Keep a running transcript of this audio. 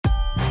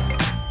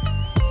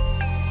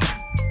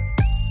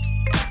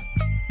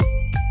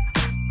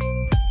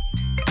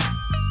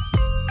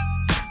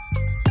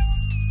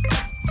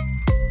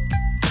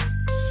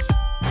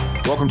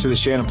Welcome to the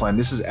Shanaplan.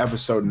 This is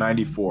episode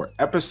 94.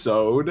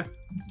 Episode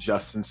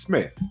Justin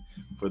Smith.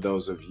 For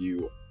those of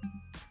you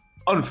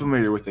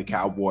unfamiliar with the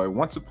cowboy,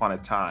 once upon a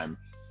time,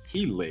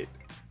 he lit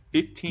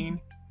 15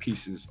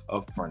 pieces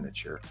of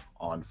furniture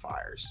on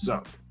fire.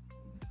 So,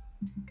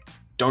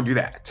 don't do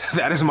that.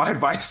 That is my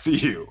advice to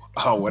you.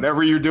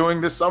 Whatever you're doing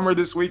this summer,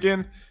 this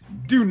weekend,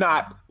 do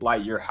not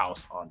light your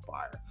house on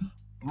fire.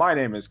 My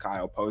name is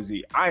Kyle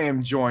Posey. I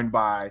am joined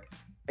by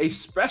a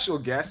special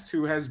guest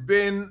who has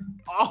been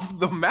off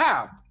the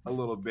map a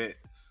little bit,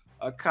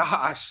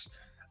 Akash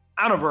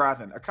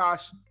Anavarathan.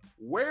 Akash,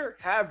 where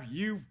have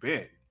you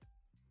been?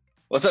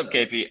 What's up,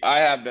 KP? I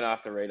have been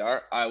off the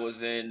radar. I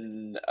was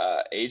in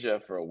Asia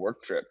for a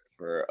work trip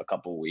for a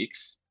couple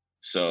weeks.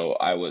 So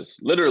I was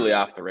literally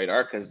off the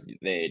radar because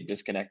they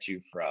disconnect you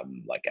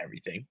from like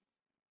everything.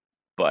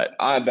 But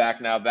I'm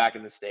back now, back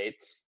in the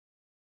States,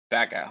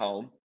 back at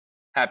home.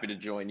 Happy to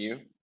join you.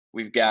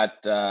 We've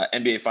got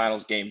NBA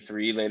Finals Game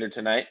 3 later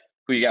tonight.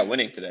 Who you got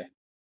winning today?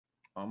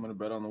 I'm going to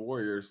bet on the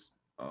Warriors.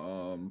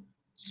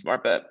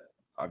 Smart bet.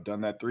 I've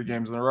done that 3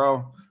 games in a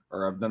row,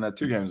 or I've done that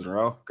 2 games in a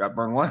row. Got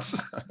burned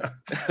once.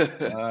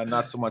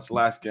 Not so much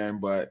last game,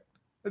 but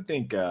I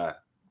think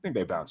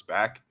they bounced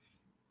back.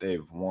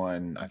 They've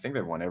won. I think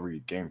they've won every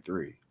game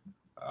 3.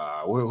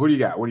 Who do you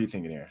got? What are you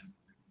thinking here?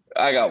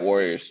 I got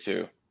Warriors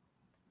too.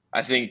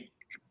 I think,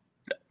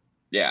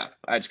 yeah,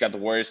 I just got the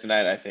Warriors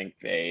tonight. I think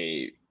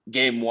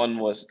game 1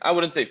 was, I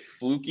wouldn't say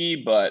fluky,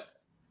 but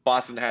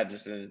Boston had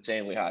just an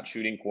insanely hot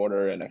shooting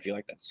quarter, and I feel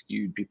like that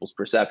skewed people's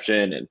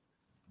perception, and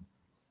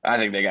I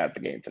think they got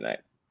the game tonight.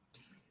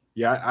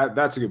 Yeah,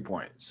 that's a good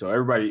point. So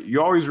everybody,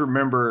 you always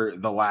remember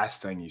the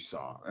last thing you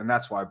saw, and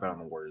that's why I bet on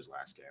the Warriors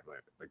last game.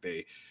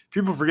 Like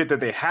people forget that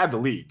they had the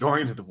lead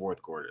going into the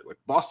fourth quarter. Like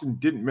Boston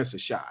didn't miss a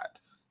shot,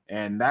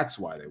 and that's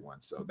why they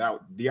won. So that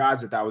the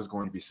odds that was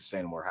going to be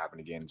sustainable or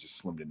happen again just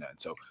slim to none.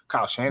 So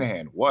Kyle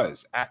Shanahan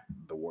was at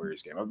the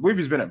Warriors game. I believe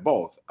he's been at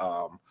both,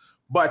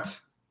 but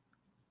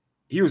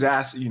he was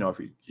asked, if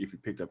he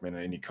picked up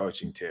any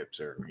coaching tips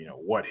or,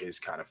 what his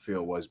kind of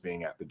feel was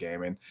being at the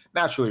game. And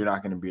naturally, you're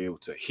not going to be able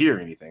to hear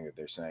anything that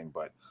they're saying.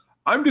 But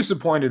I'm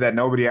disappointed that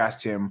nobody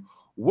asked him,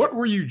 what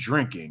were you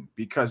drinking?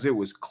 Because it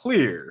was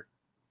clear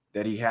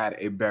that he had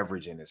a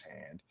beverage in his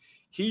hand.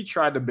 He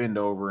tried to bend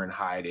over and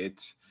hide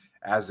it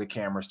as the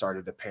camera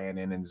started to pan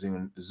in and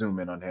zoom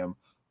in on him.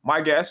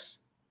 My guess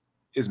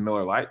is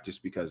Miller Lite,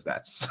 just because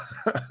that's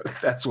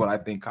what I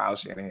think Kyle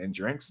Shanahan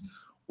drinks.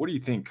 What do you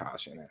think Kyle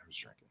Shanahan was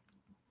drinking?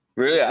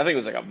 Really? I think it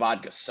was like a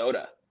vodka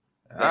soda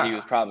that he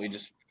was probably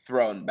just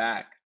throwing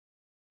back.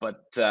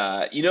 But,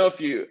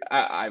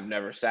 I've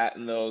never sat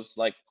in those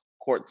like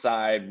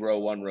courtside row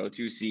 1, row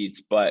 2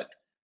 seats, but,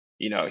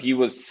 he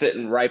was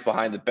sitting right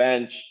behind the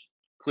bench.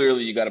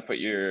 Clearly you got to put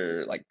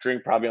your like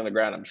drink probably on the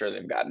ground. I'm sure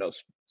they've got no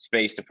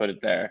space to put it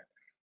there.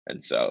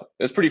 And so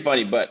it was pretty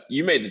funny, but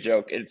you made the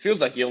joke. It feels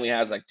like he only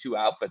has like 2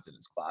 outfits in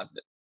his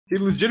closet. He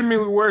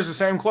legitimately wears the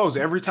same clothes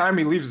every time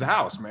he leaves the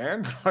house,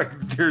 man.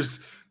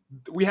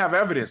 We have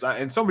evidence,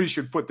 and somebody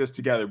should put this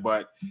together,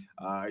 but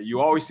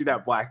you always see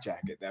that black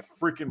jacket, that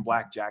freaking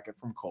black jacket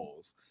from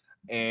Kohl's.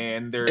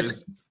 And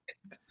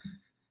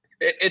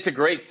it's a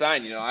great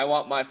sign. I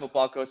want my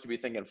football coach to be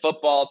thinking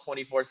football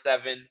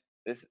 24/7.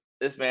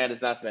 This man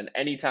does not spend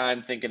any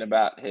time thinking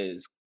about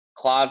his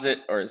closet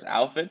or his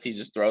outfits. He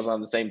just throws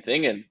on the same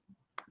thing and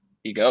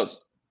he goes.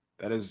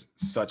 That is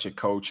such a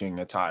coaching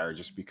attire,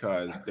 just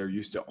because they're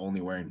used to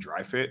only wearing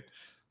dry fit.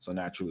 So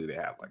naturally they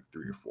have like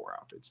 3 or 4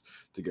 outfits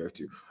to go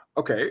to.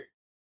 Okay,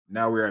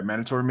 now we're at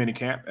mandatory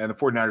minicamp, and the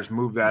 49ers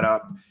moved that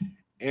up.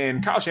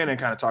 And Kyle Shanahan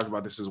kind of talked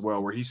about this as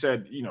well, where he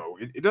said,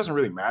 it doesn't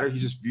really matter. He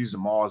just views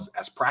them all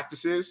as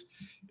practices.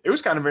 It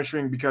was kind of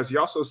interesting because he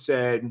also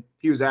said,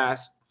 he was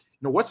asked,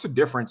 what's the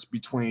difference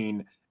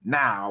between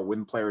now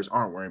when players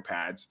aren't wearing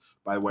pads?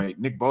 By the way,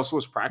 Nick Bosa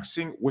was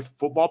practicing with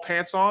football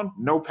pants on,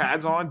 no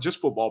pads on,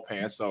 just football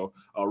pants. So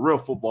a real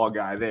football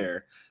guy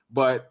there.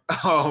 But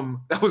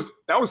that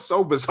was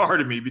so bizarre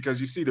to me,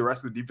 because you see the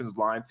rest of the defensive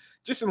line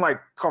just in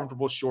like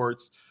comfortable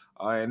shorts,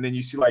 and then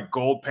you see like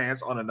gold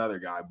pants on another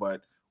guy.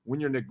 But when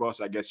you're Nick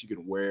Bosa, I guess you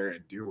can wear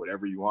and do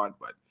whatever you want.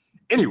 But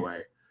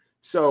anyway,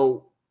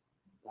 so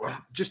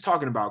just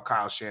talking about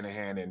Kyle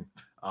Shanahan,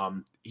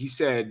 and he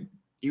said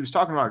he was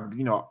talking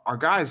about, our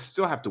guys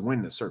still have to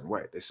win a certain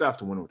way. They still have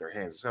to win with their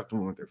hands. They still have to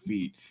win with their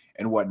feet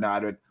and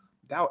whatnot.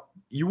 But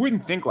you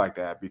wouldn't think like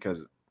that,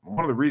 because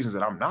one of the reasons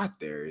that I'm not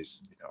there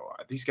is,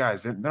 these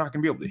guys, they're not going to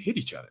be able to hit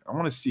each other. I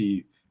want to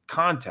see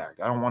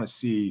contact. I don't want to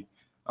see,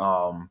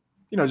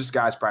 just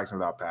guys practicing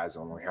without pads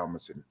on, wearing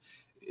helmets. And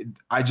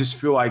I just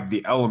feel like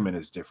the element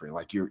is different.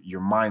 Like your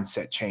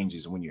mindset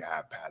changes when you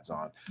have pads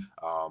on.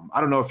 I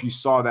don't know if you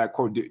saw that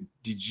quote.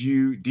 Did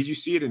you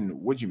see it, and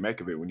what'd you make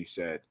of it when he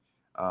said,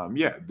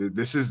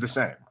 this is the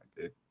same.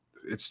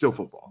 It's still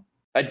football.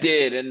 I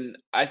did, and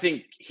I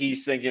think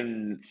he's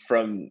thinking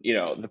from,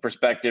 the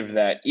perspective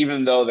that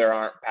even though there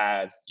aren't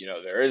pads,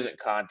 there isn't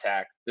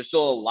contact, there's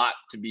still a lot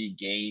to be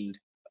gained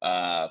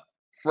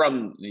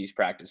from these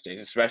practice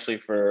days, especially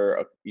for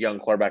a young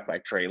quarterback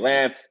like Trey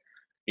Lance,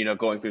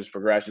 going through his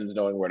progressions,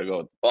 knowing where to go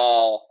with the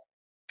ball,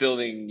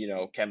 building,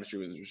 chemistry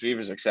with his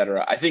receivers, et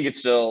cetera. I think it's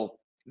still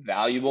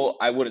valuable.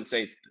 I wouldn't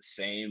say it's the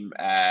same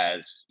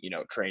as,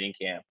 training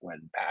camp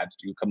when pads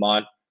do come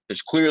on.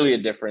 There's clearly a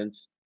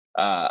difference,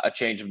 a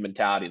change of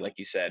mentality, like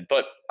you said.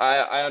 But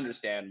I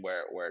understand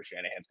where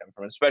Shanahan's coming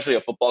from, especially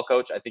a football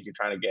coach. I think you're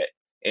trying to get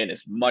in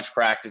as much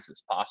practice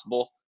as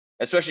possible,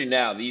 especially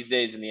now these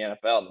days in the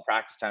NFL. The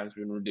practice time has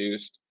been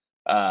reduced.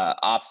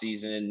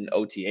 Off-season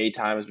OTA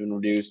time has been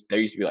reduced. There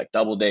used to be like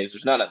double days.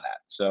 There's none of that.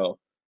 So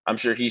I'm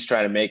sure he's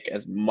trying to make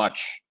as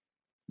much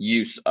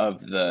use of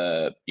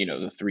the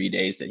 3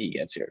 days that he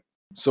gets here.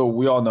 So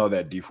we all know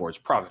that Dee Ford's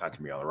probably not going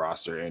to be on the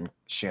roster, and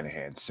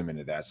Shanahan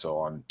cemented that. So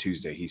on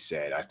Tuesday, he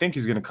said, I think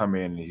he's going to come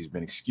in, and he's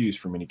been excused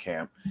from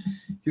minicamp.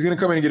 He's going to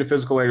come in and get a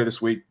physical later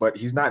this week, but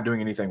he's not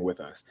doing anything with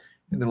us.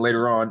 And then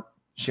later on,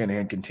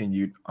 Shanahan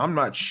continued, I'm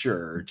not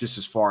sure, just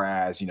as far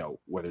as,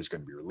 whether he's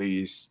going to be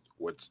released,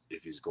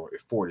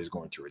 if Ford is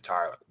going to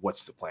retire, like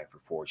what's the plan for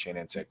Ford?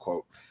 Shanahan said,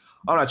 quote,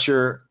 I'm not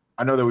sure.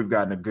 I know that we've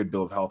gotten a good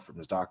bill of health from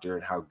his doctor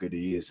and how good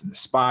he is in the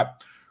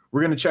spot.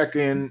 We're going to check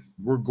in.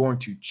 We're going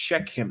to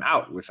check him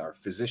out with our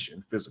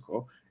physician,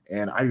 physical,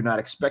 and I do not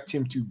expect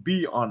him to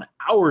be on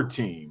our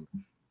team,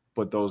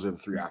 but those are the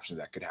 3 options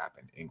that could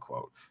happen, end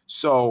quote.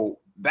 So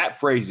that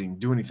phrasing,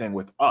 do anything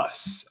with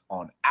us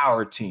on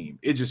our team,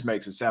 it just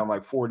makes it sound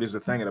like Ford is a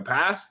thing of the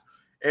past.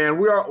 And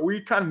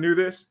we kind of knew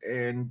this,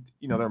 and,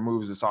 their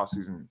moves this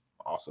offseason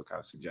also kind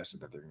of suggested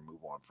that they're going to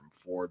move on from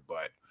Ford,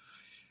 but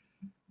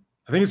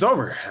I think it's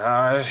over.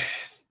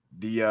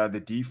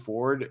 The Dee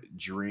Ford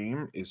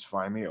dream is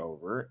finally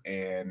over,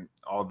 and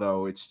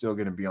although it's still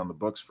going to be on the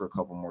books for a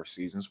couple more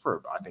seasons,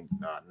 for I think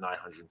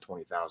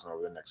 $920,000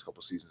 over the next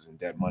couple seasons in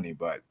dead money,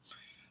 but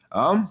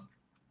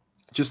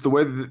just the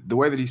way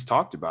that he's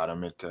talked about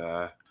him,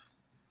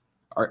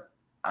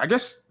 I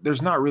guess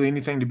there's not really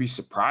anything to be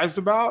surprised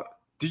about.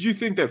 Did you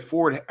think that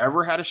Ford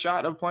ever had a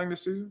shot of playing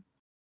this season?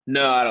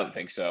 No, I don't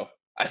think so.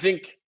 I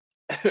think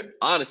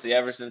honestly,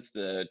 ever since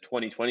the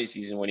 2020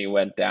 season when he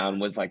went down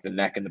with like the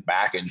neck and the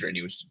back injury and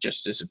he was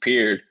just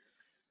disappeared,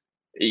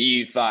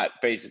 you thought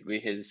basically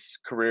his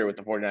career with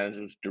the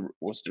 49ers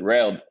was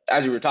derailed.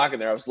 As you were talking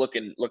there, I was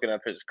looking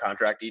up his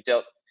contract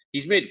details.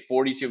 He's made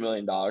 $42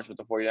 million with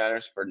the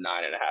 49ers for 9.5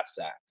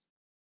 sacks.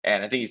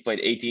 And I think he's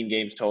played 18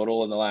 games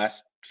total in the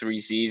last 3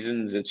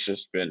 seasons. It's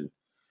just been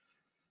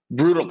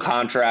brutal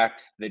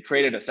contract. They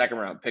traded a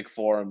second-round pick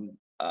for him.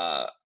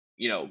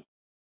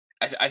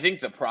 I think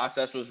the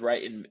process was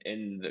right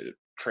in the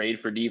trade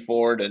for Dee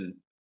Ford, and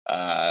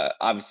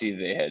obviously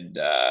they had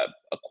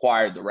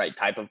acquired the right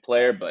type of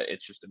player, but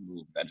it's just a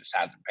move that just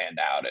hasn't panned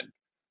out. And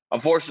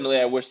unfortunately,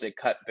 I wish they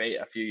cut bait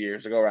a few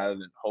years ago rather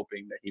than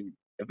hoping that he would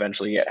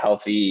eventually get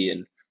healthy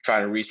and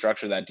trying to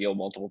restructure that deal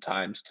multiple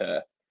times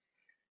to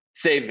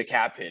save the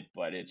cap hit.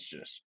 But it's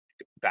just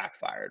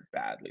backfired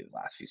badly the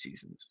last few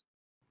seasons.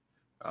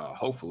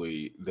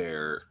 Hopefully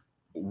their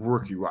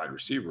rookie wide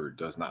receiver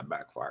does not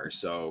backfire.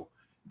 So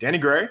Danny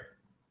Gray,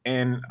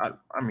 and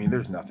I mean,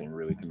 there's nothing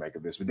really to make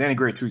of this, but Danny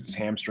Gray tweaked his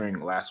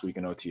hamstring last week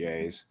in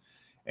OTAs,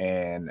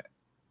 and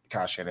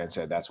Kyle Shanahan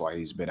said that's why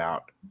he's been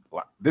out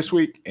this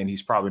week, and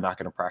he's probably not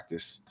going to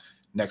practice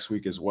next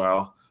week as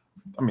well.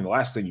 I mean, the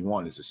last thing you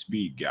want is a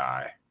speed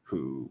guy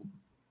who,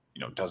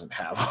 doesn't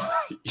have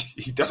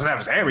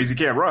his hammies. He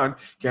can't run,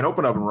 can't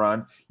open up and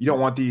run. You don't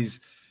want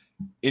these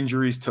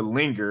injuries to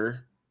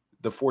linger.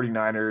 The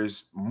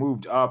 49ers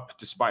moved up,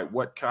 despite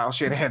what Kyle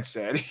Shanahan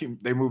said.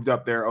 They moved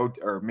up their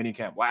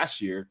minicamp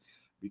last year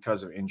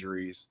because of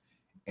injuries.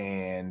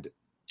 And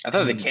I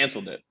thought they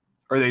canceled it.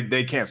 Or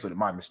they canceled it.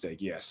 My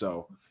mistake. Yeah.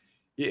 So,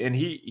 and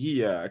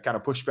he kind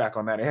of pushed back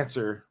on that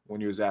answer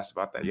when he was asked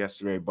about that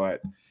yesterday.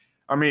 But,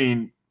 I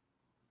mean,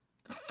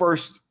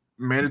 first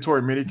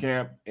mandatory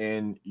minicamp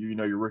and,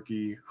 your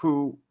rookie,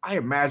 who I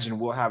imagine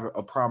will have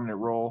a prominent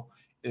role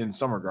in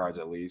some regards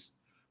at least,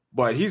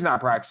 but he's not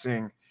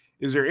practicing.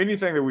 Is there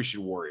anything that we should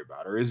worry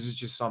about? Or is it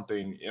just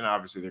something, and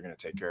obviously they're going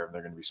to take care of him,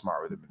 they're going to be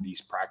smart with him, and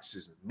these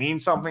practices mean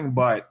something,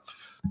 but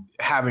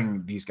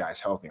having these guys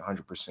healthy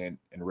 100%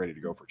 and ready to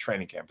go for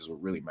training camp is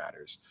what really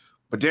matters.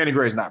 But Danny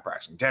Gray is not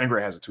practicing. Danny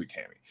Gray has a tweaked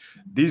hammy.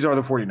 These are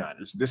the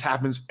 49ers. This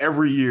happens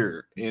every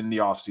year in the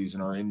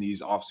offseason or in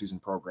these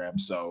offseason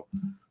programs, so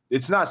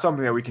it's not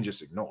something that we can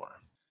just ignore.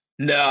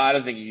 No, I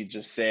don't think you could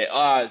just say,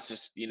 it's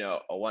just,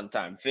 a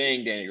one-time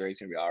thing. Danny Gray's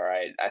going to be all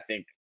right. I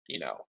think,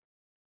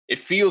 it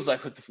feels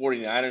like with the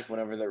 49ers,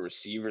 whenever their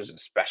receivers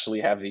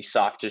especially have these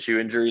soft tissue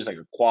injuries, like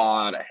a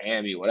quad, a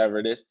hammy, whatever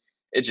it is,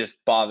 it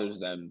just bothers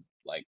them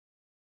like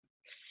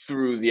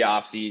through the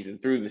offseason,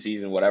 through the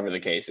season, whatever the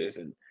case is.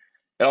 And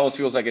it almost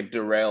feels like it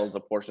derails a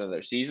portion of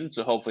their season.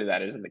 So hopefully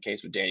that isn't the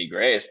case with Danny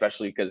Gray,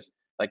 especially because,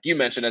 like you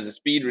mentioned, as a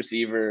speed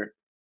receiver,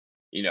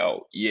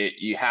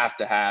 you have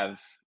to have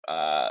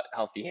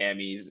healthy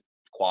hammies,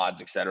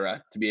 quads,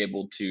 etc., to be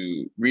able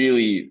to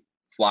really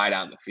fly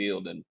down the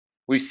field. And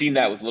we've seen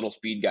that with little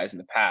speed guys in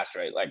the past,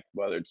 right? Like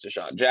whether it's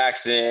Deshaun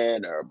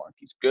Jackson or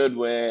Marquise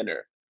Goodwin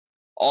or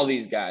all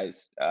these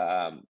guys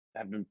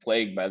have been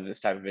plagued by this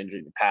type of injury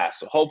in the past.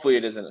 So hopefully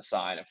it isn't a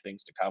sign of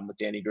things to come with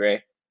Danny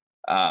Gray.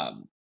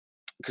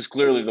 because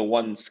clearly the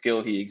one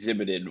skill he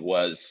exhibited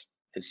was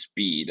his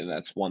speed, and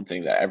that's one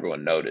thing that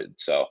everyone noted.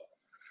 So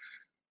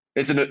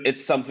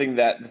it's something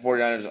that the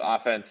 49ers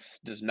offense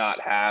does not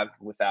have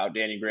without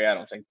Danny Gray. I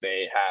don't think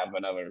they have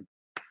another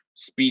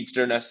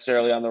speedster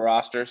necessarily on the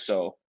roster.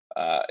 So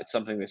it's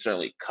something they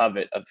certainly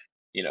covet of,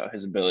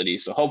 his ability.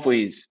 So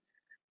hopefully he's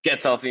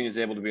gets healthy and is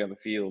able to be on the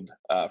field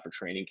for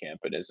training camp.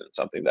 It isn't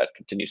something that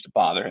continues to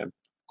bother him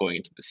going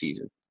into the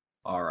season.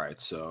 All right.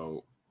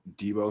 So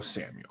Deebo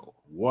Samuel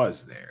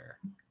was there,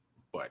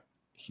 but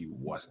he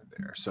wasn't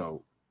there.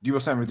 So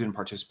Deebo Samuel didn't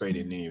participate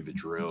in any of the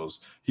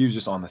drills. He was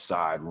just on the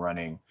side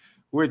running,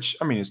 which,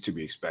 I mean, is to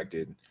be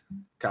expected.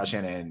 Kyle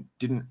Shanahan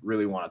didn't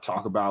really want to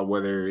talk about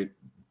whether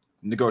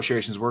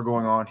negotiations were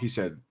going on. He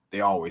said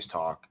they always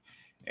talk.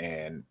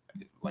 And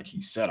like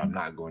he said, I'm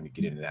not going to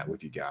get into that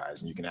with you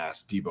guys. And you can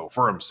ask Deebo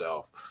for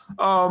himself.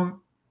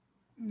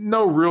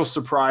 No real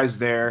surprise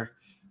there.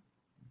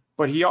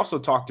 But he also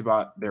talked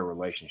about their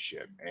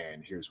relationship.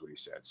 And here's what he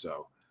said.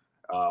 So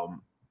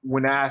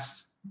when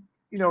asked,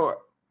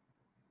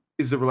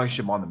 is the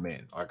relationship on the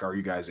mend? Like, are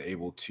you guys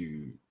able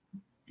to,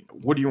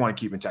 what do you want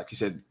to keep intact? He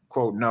said,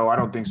 quote, no, I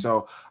don't think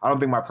so. I don't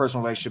think my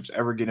personal relationships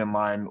ever get in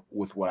line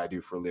with what I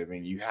do for a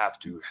living. You have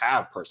to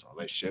have personal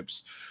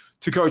relationships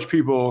to coach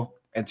people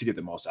and to get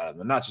the most out of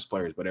them, not just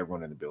players, but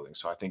everyone in the building.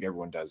 So I think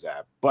everyone does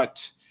that.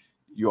 But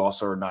you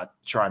also are not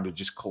trying to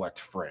just collect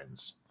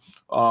friends.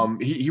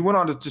 He went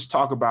on to just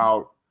talk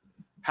about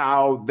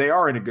how they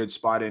are in a good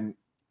spot. And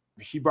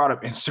he brought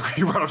up Instagram,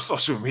 he brought up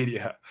social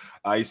media.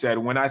 He said,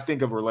 when I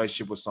think of a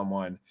relationship with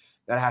someone,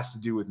 that has to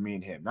do with me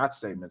and him, not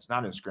statements,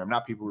 not Instagram,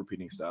 not people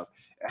repeating stuff.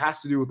 It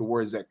has to do with the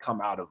words that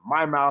come out of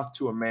my mouth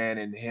to a man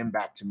and him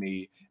back to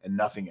me and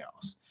nothing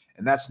else.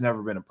 And that's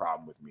never been a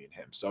problem with me and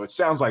him. So it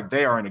sounds like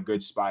they are in a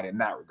good spot in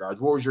that regards.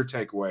 What was your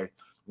takeaway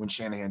when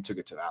Shanahan took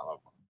it to that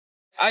level?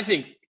 I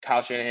think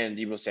Kyle Shanahan and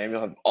Deebo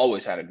Samuel have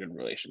always had a good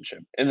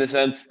relationship in the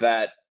sense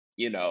that,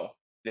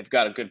 they've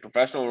got a good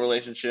professional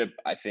relationship.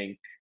 I think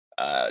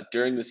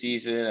during the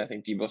season, I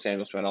think Deebo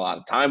Samuel spent a lot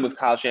of time with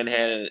Kyle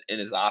Shanahan in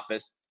his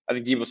office. I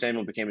think Deebo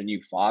Samuel became a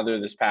new father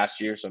this past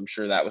year, so I'm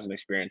sure that was an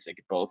experience they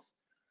could both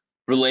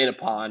relate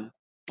upon.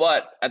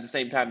 But at the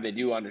same time, they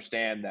do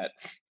understand that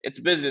it's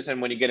business,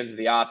 and when you get into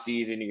the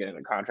offseason, you get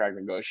into contract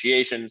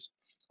negotiations,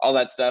 all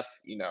that stuff,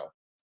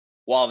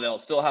 while they'll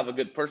still have a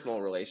good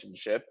personal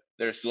relationship,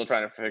 they're still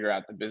trying to figure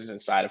out the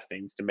business side of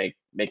things to make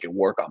it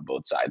work on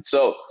both sides.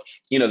 So,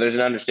 there's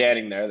an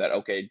understanding there that,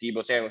 okay,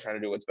 Deebo Samuel's trying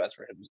to do what's best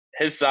for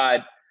his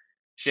side.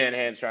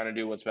 Shanahan's trying to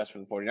do what's best for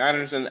the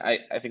 49ers, and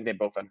I think they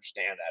both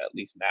understand that, at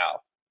least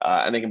now.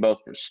 And they can both,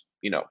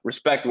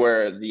 respect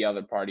where the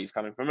other party's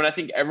coming from. And I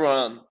think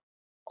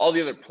all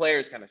the other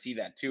players kind of see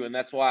that too. And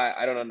that's why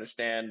I don't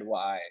understand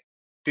why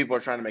people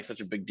are trying to make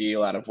such a big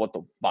deal out of what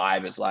the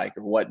vibe is like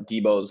or what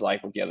Deebo is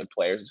like with the other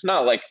players. It's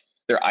not like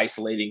they're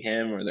isolating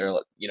him or they're,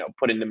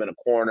 putting him in a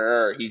corner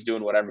or he's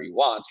doing whatever he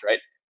wants, right?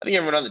 I think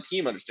everyone on the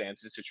team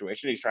understands the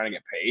situation. He's trying to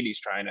get paid. He's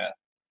trying to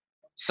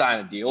sign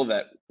a deal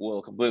that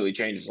will completely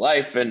change his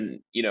life. And,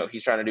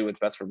 he's trying to do what's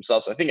best for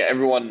himself. So I think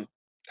everyone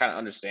kind of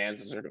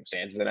understands the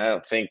circumstances. And I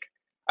think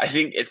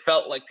it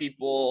felt like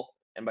people,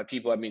 and by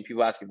people, I mean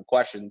people asking the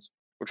questions,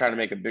 were trying to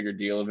make a bigger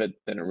deal of it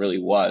than it really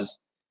was.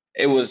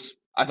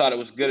 I thought it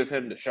was good of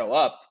him to show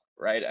up,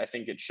 right? I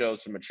think it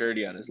shows some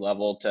maturity on his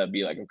level to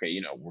be like, okay,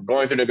 we're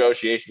going through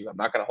negotiations. I'm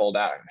not going to hold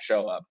out. I'm going to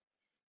show up,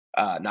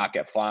 not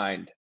get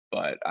fined.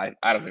 But I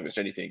don't think there's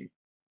anything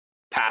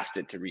past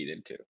it to read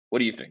into. What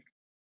do you think?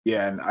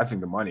 Yeah, and I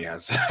think the money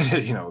has,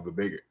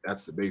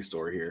 that's the big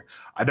story here.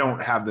 I don't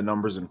have the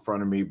numbers in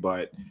front of me,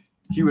 but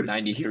he would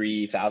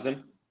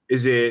 93,000.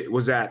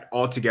 Was that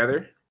all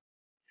together?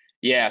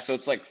 Yeah, so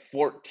it's like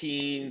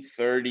 14,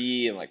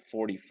 30, and like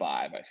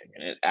 45, I think,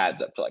 and it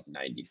adds up to like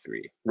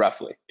 93,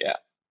 roughly. Yeah.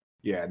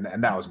 Yeah,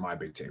 and that was my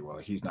big take. Well,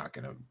 he's not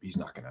gonna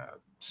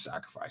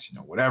sacrifice,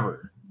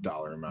 whatever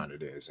dollar amount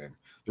it is, and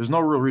there's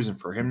no real reason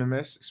for him to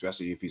miss,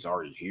 especially if he's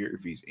already here,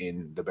 if he's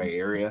in the Bay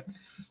Area,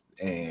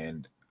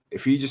 and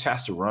if he just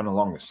has to run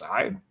along the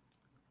side,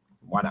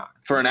 why not?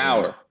 For an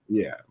hour.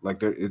 Yeah, like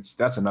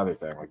that's another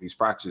thing. Like these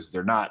practices,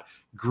 they're not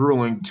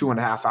grueling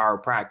 2.5 hour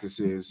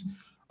practices,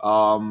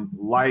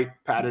 light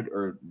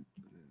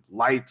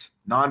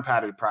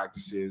non-padded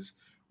practices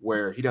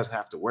where he doesn't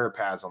have to wear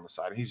pads on the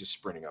side. He's just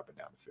sprinting up and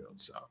down the field.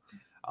 So,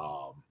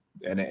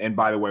 and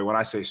by the way, when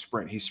I say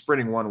sprint, he's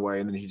sprinting one way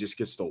and then he just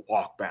gets to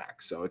walk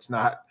back. So it's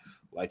not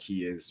like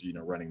he is,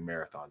 running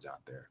marathons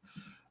out there.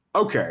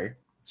 Okay,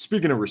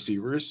 speaking of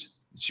receivers,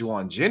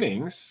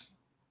 Jennings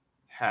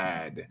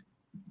had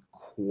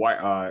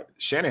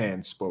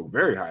Shanahan spoke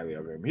very highly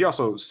of him. He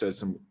also said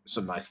some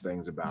nice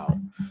things about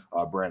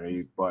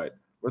Brandon, but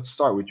let's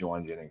start with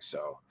Jennings.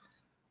 So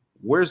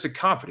where's the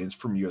confidence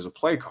from you as a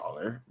play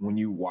caller when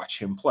you watch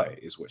him play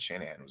is what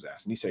Shanahan was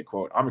asked. And he said,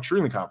 quote, I'm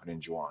extremely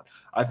confident in Juwan.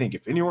 I think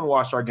if anyone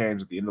watched our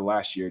games at the end of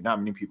last year, not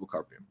many people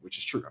covered him, which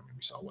is true. I mean,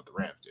 we saw what the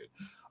Rams did.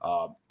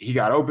 He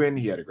got open.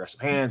 He had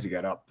aggressive hands. He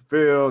got up the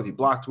field. He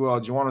blocked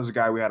well. Juwan was a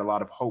guy we had a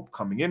lot of hope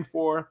coming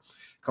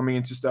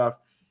into stuff.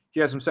 he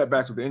had some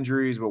setbacks with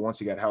injuries, but once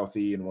he got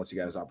healthy and once he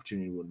got his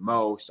opportunity with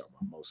Mo, he's talking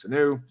about Mo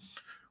Sanu,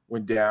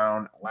 went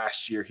down.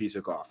 Last year, he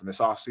took off. In this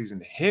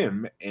offseason,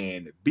 him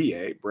and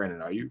BA, Brandon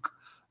Ayuk,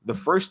 the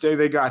first day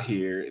they got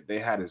here, they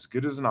had as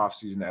good as an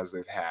offseason as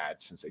they've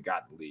had since they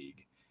got in the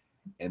league.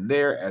 And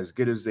they're as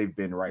good as they've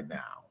been right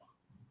now,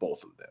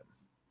 both of them.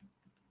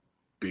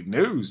 Big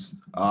news.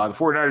 The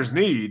 49ers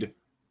need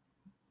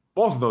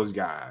both of those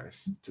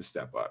guys to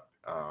step up.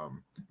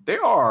 They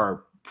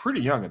are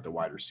pretty young at the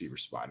wide receiver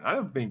spot, and I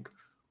don't think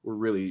we're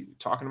really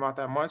talking about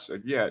that much.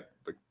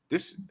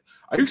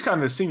 Ayuk's kind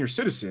of the senior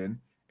citizen,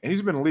 and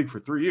he's been in the league for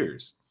 3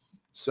 years.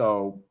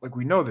 So,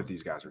 we know that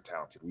these guys are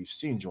talented. We've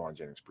seen Jauan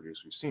Jennings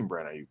produce. We've seen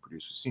Brandon Ayuk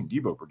produce. We've seen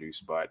Deebo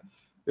produce, but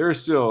there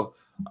is still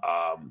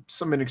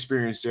some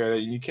inexperience there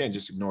that you can't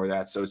just ignore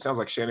that. So it sounds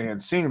like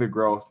Shanahan's seeing the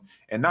growth,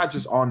 and not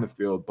just on the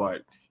field,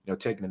 but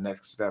taking the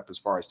next step as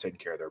far as taking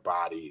care of their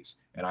bodies.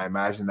 And I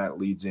imagine that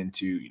leads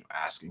into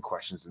asking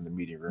questions in the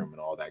meeting room and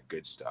all that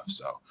good stuff.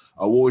 So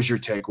what was your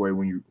takeaway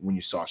when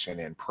you saw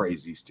Shanahan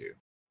praise these two?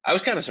 I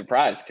was kind of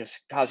surprised because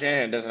Kyle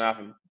Shanahan doesn't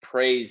often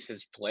praise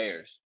his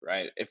players,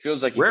 right? It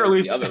feels like he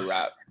Rarely. goes the other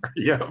route.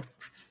 Yeah.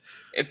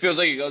 It feels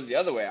like he goes the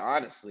other way,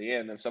 honestly.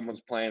 And if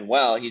someone's playing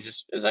well, he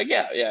just is like,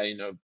 yeah,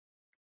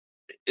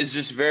 it's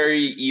just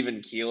very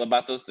even keel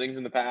about those things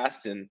in the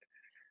past. And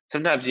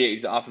sometimes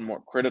he's often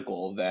more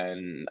critical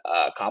than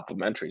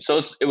complimentary. So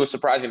it was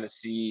surprising to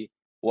see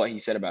what he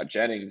said about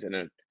Jennings.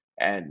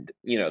 And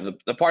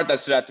the part that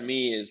stood out to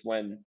me is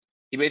when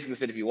he basically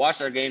said, if you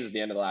watched our games at the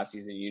end of the last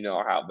season, you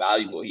know how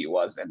valuable he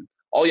was. And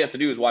all you have to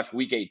do is watch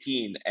week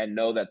 18 and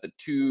know that the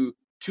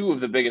two of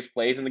the biggest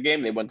plays in the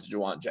game, they went to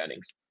Jauan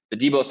Jennings. The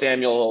Deebo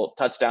Samuel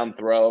touchdown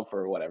throw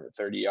for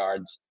 30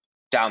 yards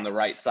down the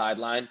right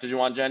sideline to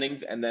Jauan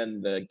Jennings. And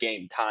then the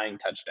game tying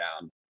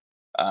touchdown,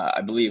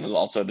 I believe, was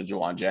also to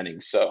Jauan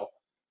Jennings. So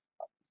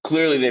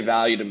clearly they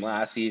valued him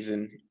last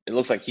season. It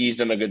looks like he's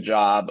done a good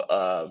job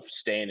of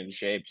staying in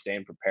shape,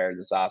 staying prepared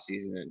this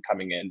offseason and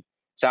coming in.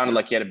 Sounded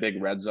like he had a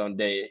big red zone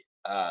day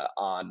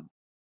on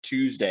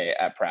Tuesday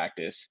at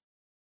practice.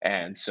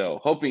 And so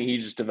hoping he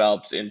just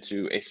develops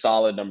into a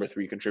solid number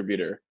 3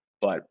 contributor.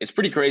 But it's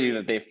pretty crazy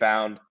that they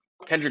found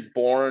Kendrick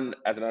Bourne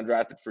as an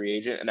undrafted free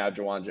agent and now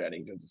Jauan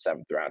Jennings as a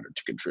 7th rounder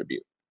to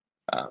contribute.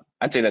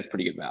 I'd say that's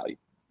pretty good value.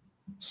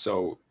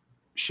 So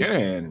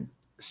Shanahan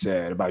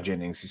said about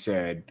Jennings, he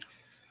said,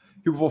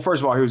 well,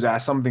 first of all, he was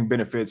asked something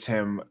benefits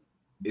him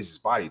is his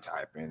body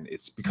type, and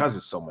it's because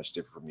it's so much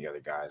different from the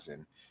other guys.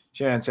 And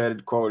Shanahan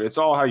said, quote, it's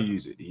all how you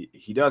use it.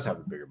 He does have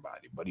a bigger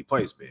body, but he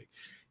plays big.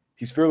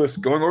 He's fearless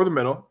going over the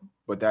middle,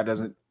 but that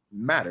doesn't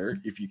matter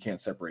if you can't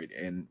separate.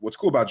 And what's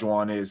cool about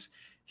Jauan is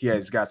he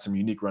has got some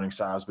unique running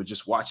styles, but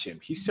just watch him.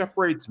 He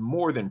separates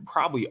more than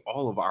probably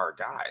all of our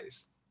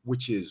guys,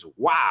 which is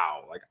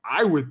wow.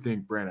 I would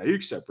think Brandon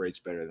Ayuk separates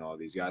better than all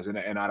these guys. And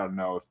I don't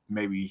know if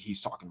maybe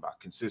he's talking about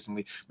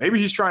consistently. Maybe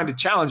he's trying to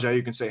challenge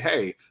Ayuk and say,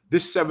 hey,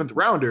 this 7th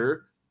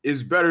rounder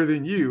is better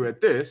than you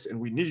at this, and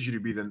we need you to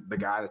be the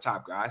guy, the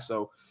top guy.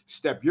 So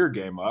step your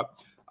game up.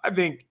 I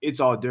think it's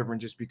all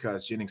different just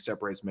because Jennings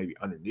separates maybe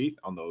underneath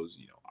on those,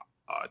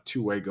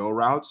 two-way go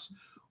routes.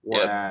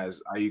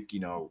 Whereas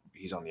Ayuk,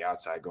 he's on the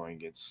outside going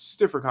against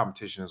stiffer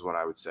competition is what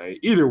I would say.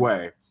 Either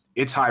way,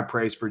 it's high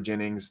praise for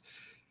Jennings.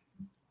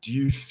 Do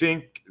you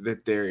think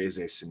that there is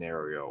a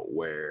scenario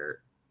where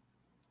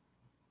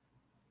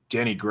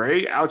Danny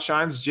Gray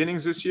outshines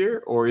Jennings this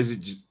year, or is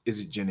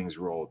it Jennings'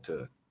 role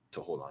to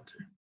hold on to?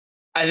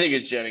 I think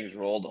it's Jennings'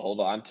 role to hold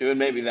on to, and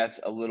maybe that's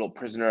a little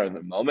prisoner of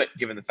the moment,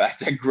 given the fact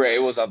that Gray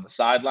was on the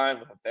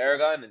sideline with a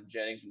Theragun and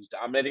Jennings was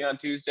dominating on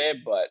Tuesday.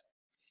 But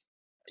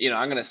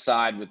I'm going to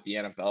side with the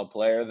NFL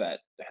player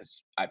that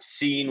I've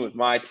seen with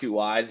my 2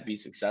 eyes be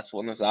successful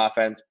in this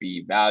offense,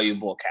 be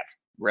valuable, catch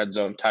red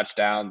zone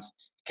touchdowns,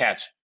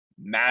 catch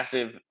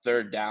massive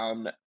 3rd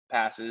down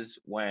passes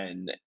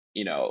when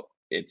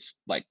it's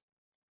like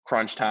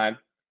crunch time.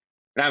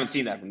 And I haven't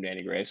seen that from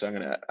Danny Gray, so I'm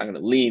gonna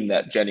lean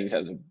that Jennings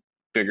has a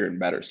bigger and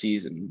better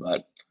season,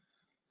 but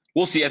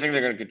we'll see. I think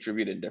they're going to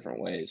contribute in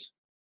different ways.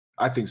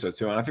 I think so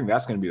too, and I think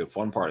that's going to be the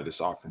fun part of this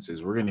offense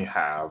is we're going to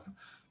have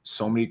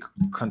so many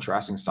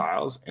contrasting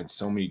styles and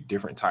so many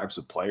different types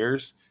of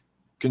players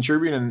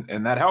contribute,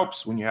 and that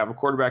helps when you have a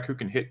quarterback who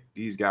can hit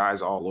these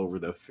guys all over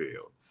the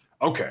field.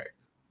 Okay,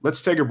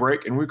 let's take a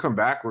break, and when we come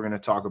back, we're going to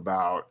talk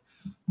about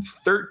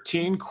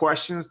 13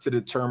 questions to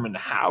determine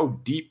how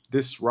deep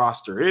this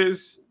roster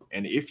is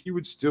and if you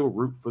would still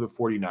root for the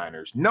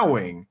 49ers,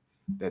 knowing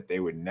that they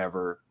would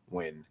never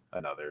win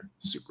another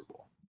Super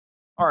Bowl.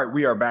 All right,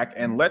 we are back,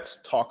 and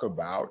let's talk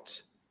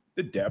about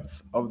the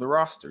depth of the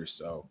roster.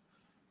 So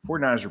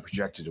 49ers are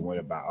projected to win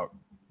about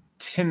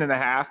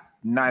 10.5,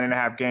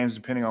 9.5 games,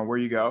 depending on where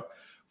you go.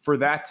 For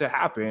that to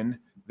happen,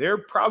 they're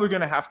probably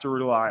going to have to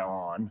rely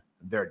on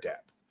their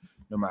depth.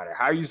 No matter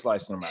how you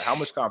slice, no matter how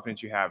much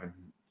confidence you have in,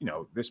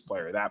 this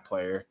player, that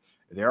player,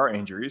 there are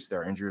injuries.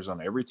 There are injuries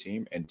on every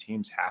team, and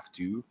teams have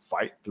to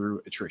fight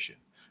through attrition.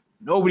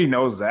 Nobody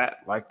knows that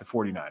like the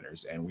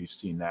 49ers, and we've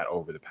seen that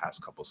over the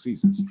past couple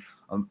seasons.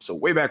 So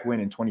way back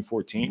when in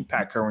 2014,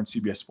 Pat Kerwin,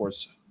 CBS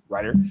Sports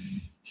writer,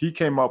 he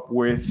came up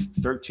with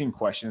 13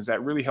 questions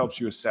that really helps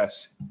you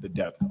assess the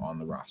depth on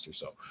the roster.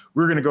 So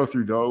we're going to go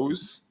through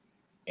those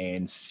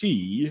and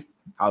see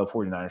how the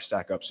 49ers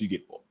stack up. So you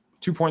get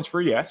 2 points for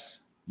a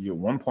yes, you get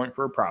 1 point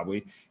for a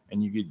probably,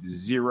 and you get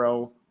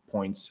 0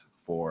 points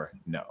for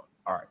no.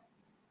 All right.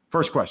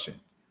 First question.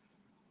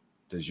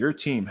 Does your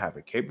team have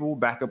a capable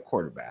backup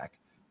quarterback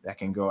that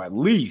can go at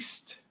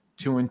least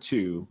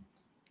 2-2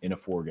 in a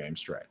 4-game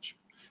stretch?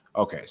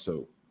 Okay,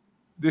 so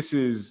this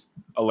is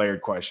a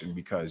layered question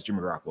because Jimmy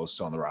Garoppolo is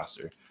still on the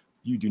roster.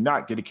 You do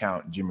not get to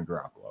count Jimmy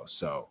Garoppolo.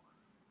 So,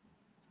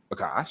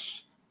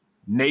 Akash,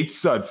 Nate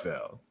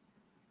Sudfeld,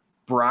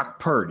 Brock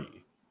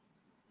Purdy,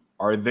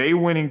 are they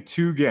winning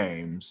 2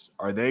 games?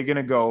 Are they going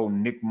to go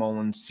Nick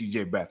Mullins,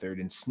 CJ Beathard,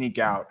 and sneak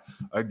out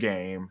a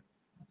game?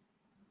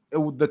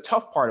 The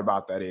tough part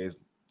about that is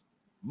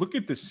look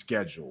at the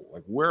schedule.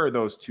 Like, where are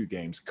those 2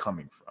 games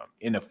coming from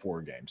in a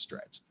 4-game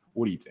stretch?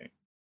 What do you think?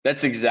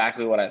 That's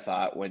exactly what I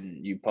thought when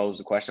you posed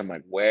the question. I'm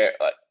like, where?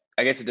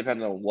 I guess it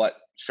depends on what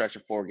stretch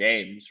of 4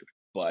 games,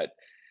 but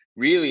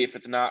really, if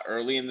it's not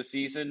early in the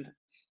season,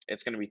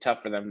 it's going to be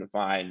tough for them to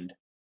find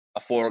a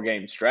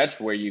 4-game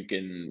stretch where you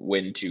can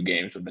win 2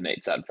 games with the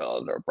Nate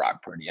Sudfeld or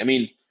Brock Purdy. I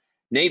mean,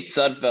 Nate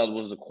Sudfeld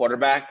was the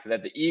quarterback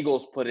that the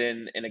Eagles put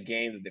in a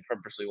game that they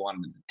purposely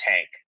wanted to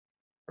tank,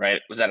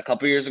 right? Was that a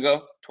couple years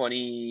ago,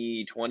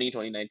 2020,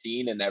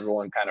 2019, and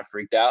everyone kind of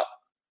freaked out?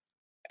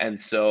 And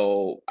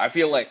so I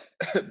feel like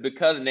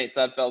because Nate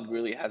Sudfeld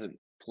really hasn't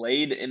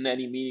played in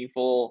any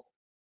meaningful,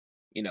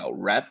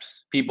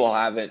 reps, people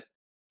haven't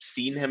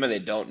seen him and they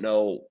don't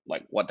know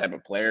like what type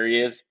of player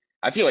he is.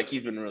 I feel like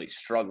he's been really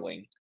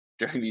struggling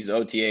during these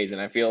OTAs,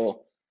 and I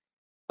feel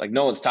like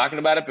no one's talking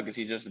about it because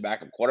he's just a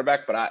backup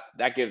quarterback, but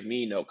that gives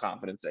me no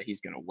confidence that he's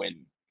going to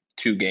win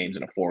 2 games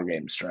in a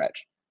 4-game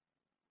stretch.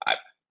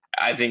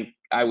 I think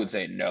I would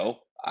say no.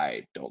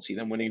 I don't see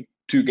them winning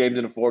 2 games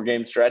in a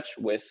 4-game stretch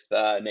with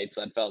Nate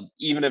Sudfeld,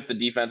 even if the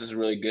defense is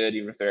really good,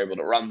 even if they're able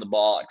to run the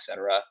ball,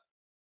 etc.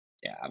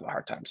 Yeah, I have a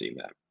hard time seeing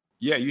that.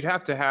 Yeah, you'd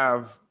have to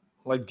have,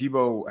 like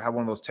Deebo, have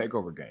one of those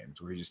takeover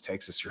games where he just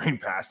takes a screen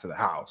pass to the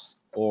house,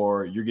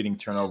 or you're getting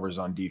turnovers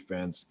on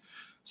defense.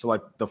 So,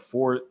 like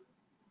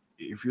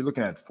if you're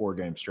looking at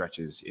 4-game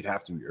stretches, it'd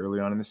have to be early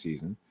on in the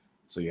season.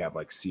 So you have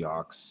like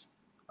Seahawks,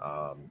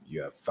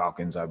 you have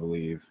Falcons, I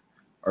believe.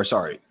 Or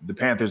sorry, the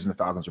Panthers and the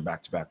Falcons are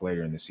back-to-back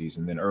later in the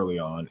season than early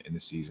on in the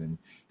season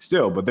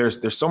still. But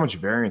there's so much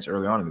variance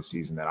early on in the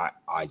season that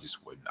I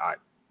just wouldn't.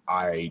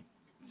 I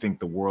think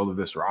the world of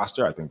this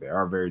roster. I think they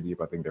are very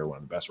deep. I think they're one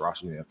of the best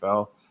rosters in the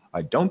NFL.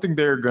 I don't think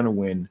they're going to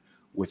win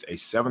with a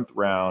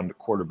 7th-round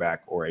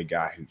quarterback or a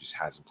guy who just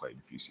hasn't played in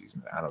a few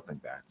seasons. I don't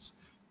think that's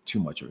too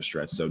much of a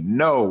stretch. So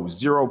no,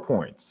 0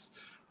 points.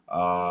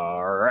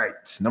 All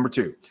right. Number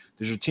 2,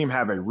 does your team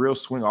have a real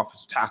swing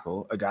offensive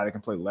tackle, a guy that can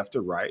play left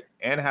or right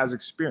and has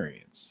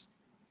experience?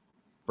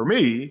 For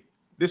me,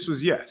 this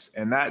was yes.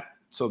 And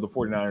so the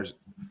 49ers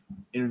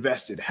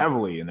invested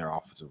heavily in their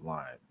offensive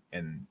line.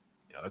 And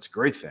that's a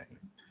great thing.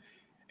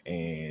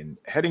 And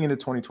heading into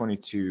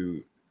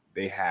 2022,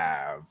 you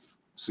have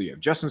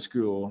Justin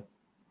Skule,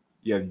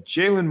 you have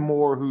Jalen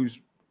Moore, who's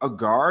a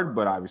guard,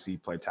 but obviously he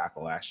played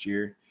tackle last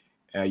year.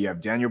 You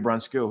have Daniel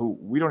Brunskill, who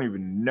we don't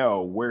even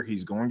know where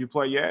he's going to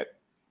play yet.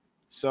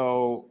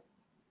 So,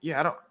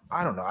 yeah,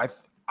 I don't know.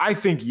 I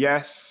think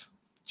yes,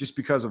 just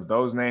because of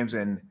those names,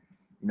 and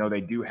they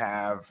do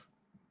have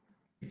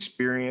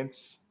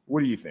experience.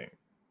 What do you think?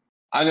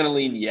 I'm going to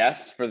lean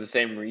yes for the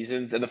same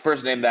reasons. And the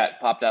first name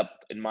that popped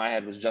up in my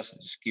head was Justin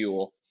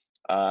Skule,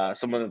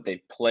 someone that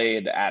they've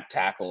played at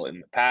tackle in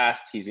the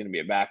past. He's going to be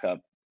a backup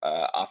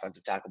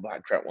offensive tackle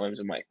behind Trent Williams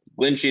and Mike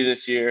McGlinchey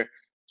this year.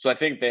 So I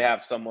think they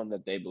have someone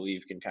that they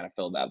believe can kind of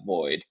fill that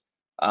void.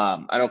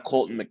 I know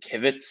Colton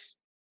McKivitz,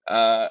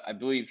 I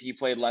believe he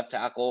played left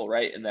tackle,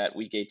 right, in that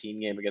Week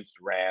 18 game against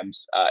the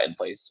Rams in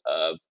place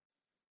of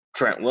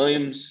Trent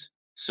Williams.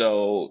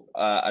 So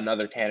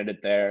another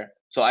candidate there.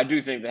 So I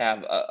do think they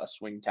have a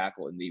swing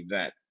tackle in the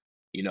event,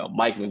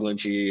 Mike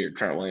McGlinchey or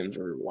Trent Williams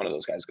or one of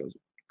those guys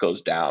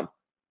goes down.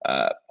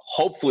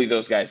 Hopefully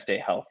those guys stay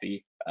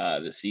healthy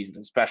this season,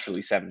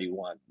 especially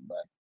 71. But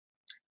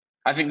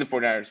I think the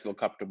 49ers feel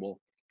comfortable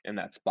in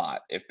that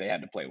spot if they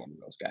had to play one of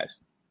those guys.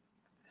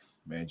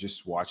 Man,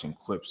 just watching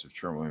clips of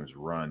Trent Williams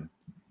run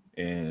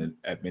and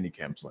at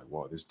minicamps, like,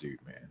 whoa, this dude,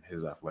 man,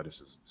 his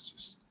athleticism is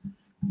just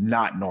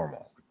not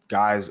normal.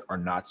 Guys are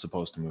not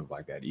supposed to move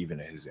like that, even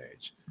at his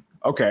age.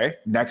 Okay,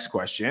 next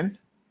question.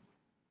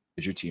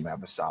 Does your team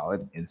have a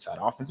solid inside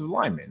offensive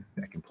lineman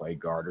that can play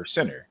guard or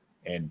center?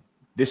 And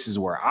this is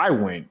where I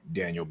went,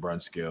 Daniel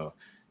Brunskill.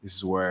 This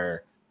is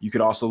where you could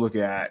also look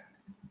at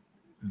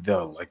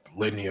the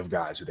litany of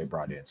guys who they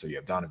brought in. So you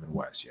have Donovan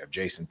West, you have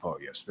Jason Poe,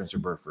 you have Spencer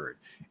Burford.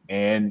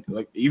 And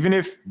even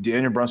if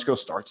Daniel Brunskill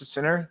starts at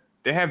center,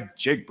 they have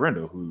Jake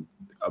Brendel, who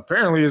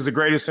apparently is the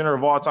greatest center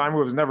of all time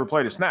who has never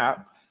played a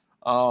snap.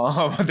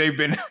 They've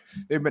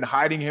been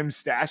hiding him,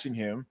 stashing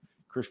him.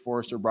 Chris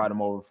Forrester brought him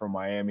over from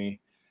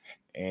Miami,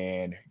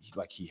 and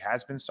he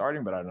has been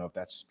starting, but I don't know if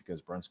that's just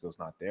because Brunskill's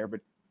not there. But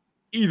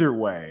either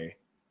way,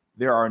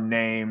 there are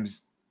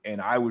names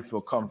and I would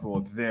feel comfortable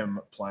with them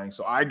playing.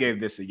 So I gave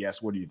this a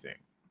yes. What do you think?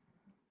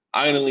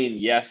 I'm going to lean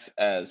yes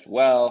as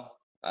well.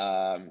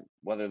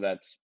 Whether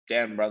that's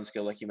Dan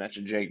Brunskill, like you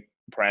mentioned, Jake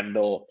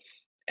Brendel,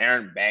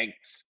 Aaron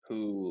Banks,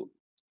 who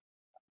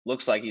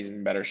looks like he's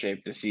in better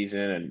shape this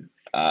season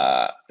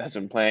and has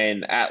been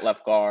playing at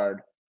left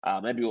guard.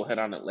 Maybe we'll hit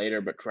on it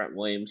later, but Trent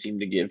Williams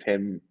seemed to give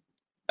him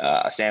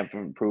a stamp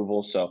of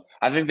approval. So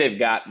I think they've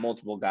got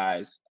multiple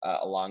guys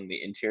along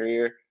the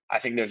interior. I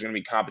think there's going to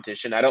be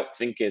competition. I don't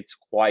think it's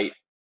quite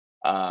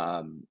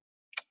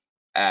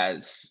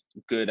as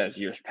good as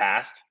years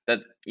past. That,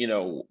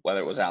 whether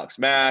it was Alex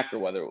Mack or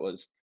whether it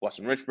was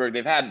Weston Richburg,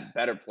 they've had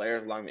better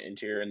players along the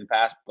interior in the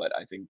past, but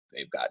I think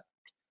they've got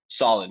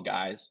solid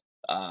guys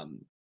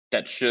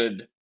that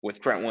should,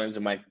 with Trent Williams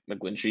and Mike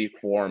McGlinchey,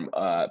 form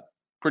a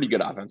pretty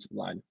good offensive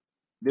line.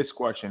 This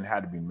question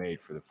had to be made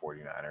for the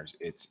 49ers.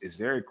 Is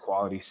there a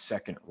quality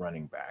second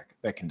running back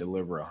that can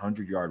deliver a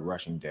 100-yard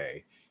rushing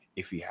day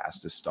if he has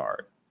to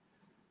start?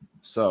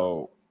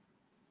 So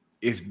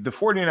if the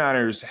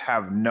 49ers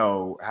have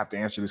to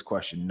answer this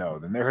question no,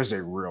 then there is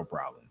a real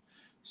problem.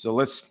 So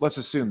let's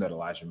assume that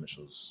Elijah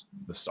Mitchell's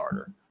the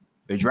starter.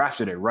 They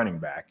drafted a running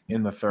back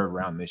in the third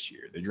round this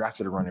year. They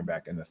drafted a running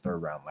back in the third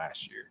round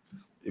last year.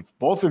 If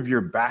both of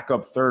your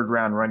backup third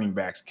round running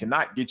backs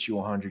cannot get you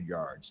 100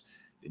 yards,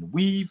 then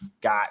we've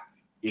got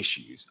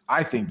issues.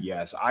 I think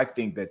yes. I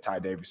think that Ty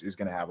Davis is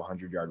going to have a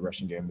 100-yard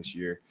rushing game this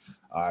year.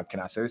 Can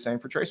I say the same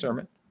for Trey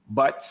Sermon?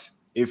 But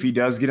if he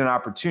does get an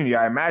opportunity,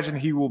 I imagine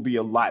he will be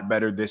a lot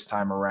better this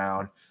time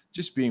around,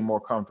 just being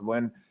more comfortable.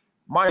 And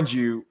mind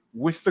you,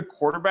 with the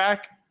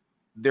quarterback,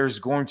 there's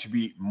going to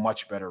be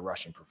much better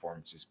rushing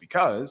performances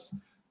because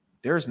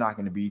there's not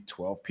going to be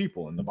 12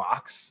 people in the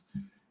box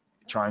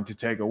trying to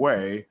take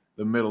away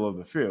the middle of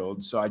the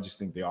field. So I just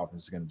think the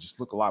offense is going to just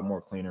look a lot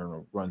more cleaner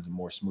and run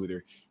more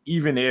smoother,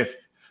 even if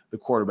the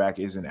quarterback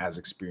isn't as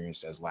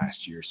experienced as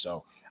last year.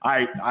 So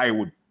I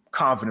would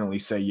confidently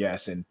say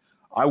yes. And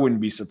I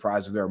wouldn't be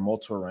surprised if there are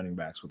multiple running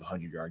backs with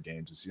 100-yard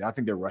games this season. I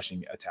think their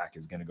rushing attack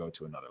is going to go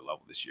to another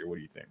level this year. What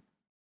do you think?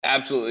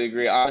 Absolutely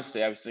agree.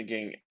 Honestly, I was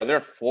thinking, are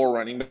there 4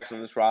 running backs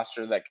on this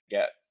roster that could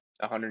get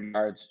 100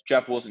 yards?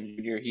 Jeff Wilson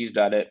Jr., he's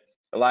done it.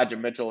 Elijah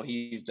Mitchell,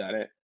 he's done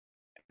it.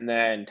 And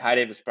then Ty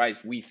Davis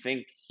Price, we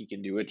think he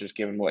can do it just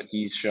given what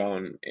he's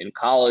shown in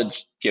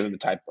college, given the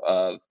type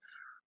of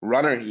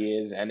runner he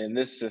is. And in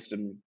this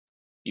system,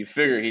 you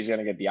figure he's going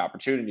to get the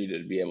opportunity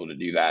to be able to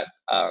do that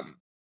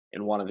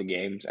in one of the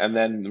games. And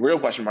then the real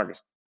question mark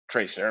is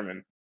Trey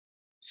Sermon.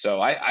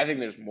 So I think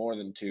there's more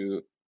than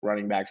 2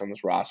 running backs on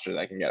this roster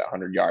that can get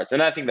 100 yards.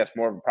 And I think that's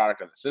more of a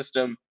product of the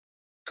system,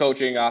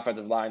 coaching,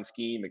 offensive line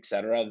scheme, et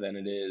cetera, than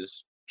it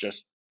is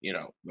just,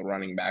 the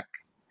running back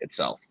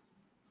itself.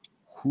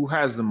 Who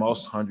has the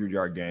most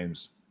 100-yard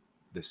games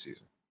this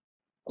season?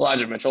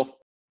 Elijah Mitchell.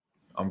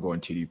 I'm going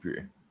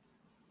TDP.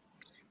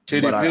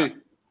 TDP.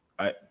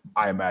 But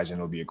I imagine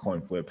it'll be a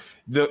coin flip.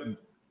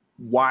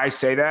 Why I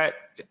say that,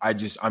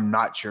 I'm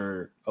not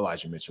sure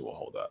Elijah Mitchell will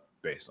hold up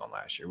based on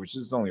last year, which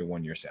is only a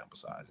 1-year sample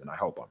size, and I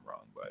hope I'm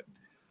wrong. But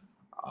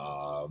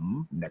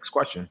next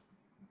question.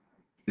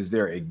 Is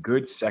there a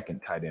good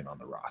second tight end on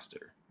the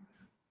roster?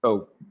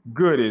 So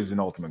good is an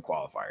ultimate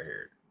qualifier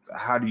here. So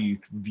how do you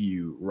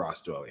view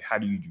Ross Dwelley? How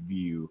do you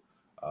view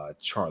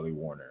Charlie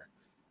Warner?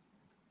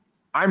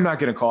 I'm not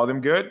going to call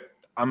them good.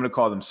 I'm going to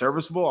call them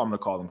serviceable. I'm going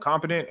to call them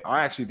competent.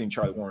 I actually think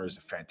Charlie Warner is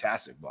a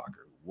fantastic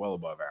blocker, well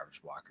above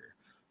average blocker.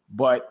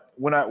 But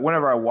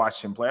whenever I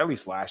watched him play, at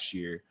least last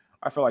year,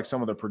 I feel like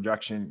some of the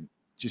production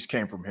just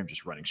came from him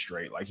just running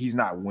straight. Like he's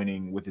not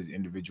winning with his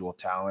individual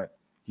talent.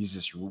 He's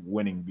just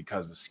winning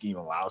because the scheme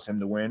allows him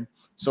to win.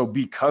 So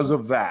because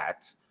of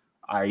that,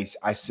 I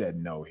said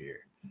no here.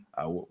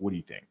 What do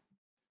you think?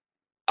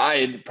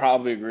 I'd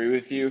probably agree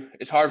with you.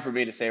 It's hard for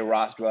me to say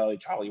Ross Dwelley,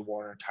 Charlie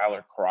Warner,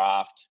 Tyler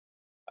Kroft.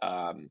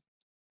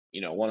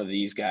 One of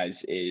these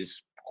guys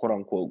is quote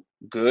unquote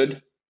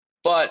good.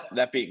 But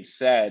that being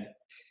said,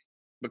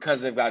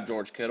 because they've got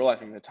George Kittle, I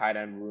think the tight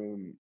end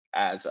room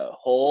as a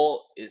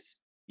whole is,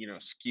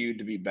 skewed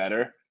to be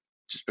better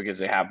just because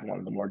they have one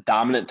of the more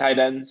dominant tight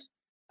ends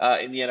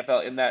in the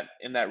NFL in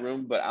that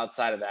room. But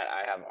outside of that,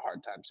 I have a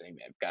hard time saying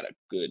they've got a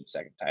good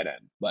second tight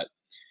end. But,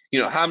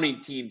 how many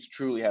teams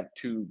truly have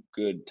 2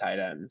 good tight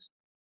ends?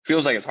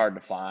 Feels like it's hard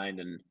to find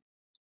and,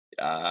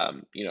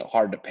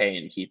 hard to pay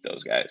and keep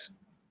those guys.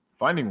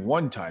 Finding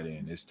one tight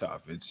end is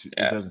tough. It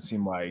doesn't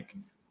seem like,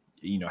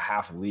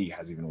 half the league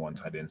has even one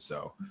tight end.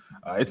 So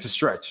it's a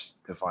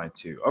stretch to find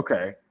 2.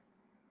 Okay.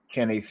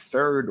 Can a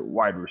third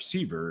wide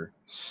receiver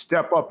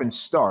step up and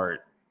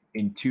start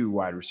in 2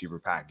 wide receiver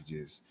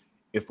packages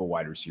if a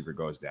wide receiver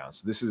goes down?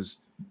 So this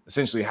is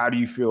essentially, how do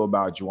you feel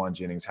about Juwan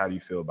Jennings? How do you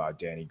feel about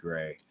Danny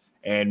Gray?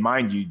 And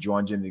mind you,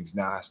 Juwan Jennings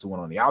now has to win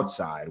on the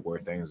outside where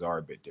things are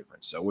a bit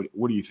different. So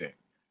what do you think?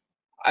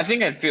 I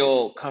think I'd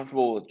feel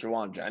comfortable with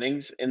Juwan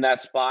Jennings in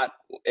that spot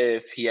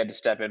if he had to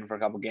step in for a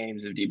couple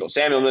games. If Deebo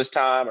Samuel missed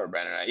time or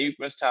Brandon Ayuk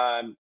missed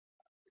time,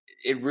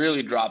 it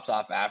really drops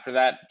off after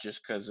that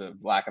just because of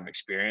lack of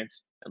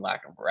experience and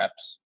lack of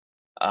reps.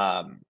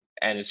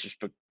 and it's just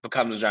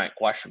becomes a giant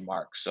question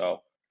mark.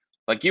 So,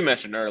 like you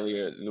mentioned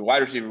earlier, the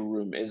wide receiver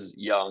room is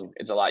young.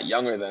 It's a lot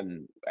younger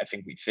than I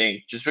think we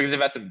think, just because they've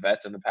had some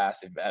vets in the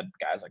past. They've had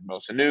guys like Mo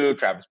Sanu,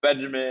 Travis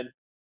Benjamin.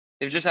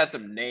 They've just had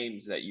some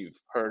names that you've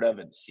heard of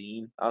and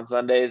seen on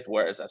Sundays,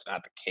 whereas that's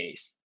not the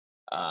case.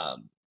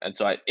 And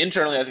so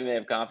internally, I think they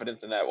have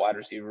confidence in that wide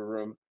receiver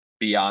room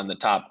beyond the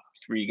top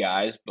three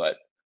guys. But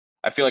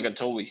I feel like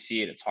until we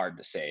see it, it's hard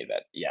to say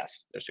that,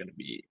 yes, there's going to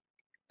be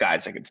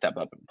guys that can step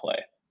up and play.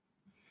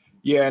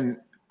 Yeah, and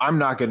I'm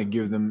not going to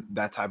give them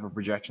that type of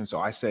projection. So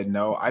I said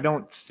no. I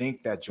don't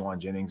think that Juwan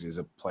Jennings is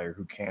a player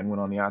who can win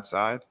on the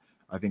outside.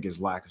 I think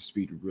his lack of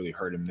speed would really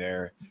hurt him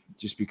there,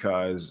 just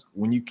because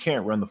when you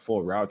can't run the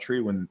full route tree,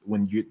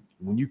 when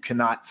you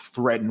cannot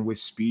threaten with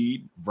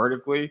speed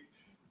vertically,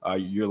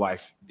 your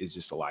life is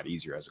just a lot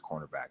easier as a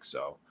cornerback.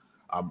 So,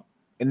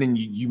 and then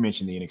you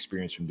mentioned the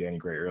inexperience from Danny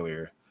Gray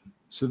earlier,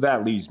 so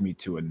that leads me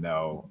to a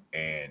no.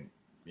 And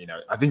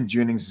I think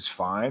Jennings is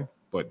fine,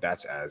 but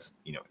that's as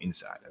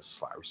inside as a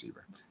slot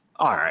receiver.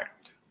 All right.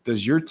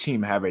 Does your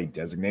team have a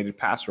designated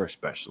pass rush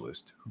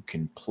specialist who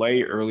can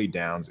play early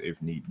downs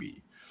if need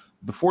be?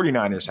 The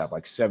 49ers have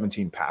like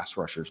 17 pass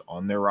rushers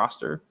on their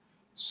roster.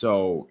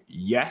 So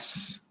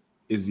yes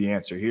is the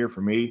answer here for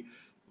me.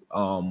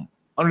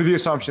 Under the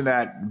assumption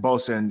that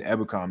Bosa and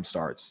Ebukam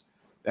starts,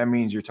 that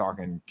means you're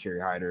talking Kerry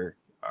Hyder,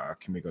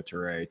 Kimiko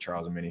Toure,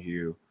 Charles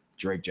Omenihu,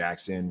 Drake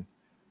Jackson.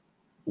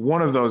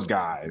 One of those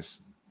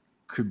guys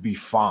could be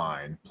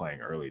fine playing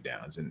early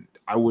downs. And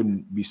I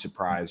wouldn't be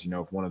surprised,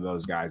 if one of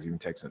those guys even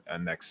takes a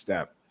next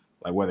step,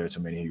 like whether it's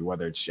Omenihu,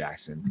 whether it's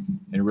Jackson,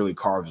 and really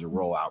carves a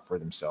role out for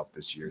themselves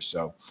this year.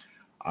 So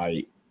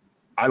I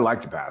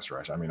like the pass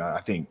rush. I mean,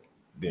 I think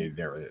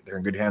they're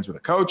in good hands with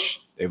a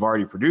coach. They've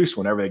already produced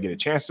whenever they get a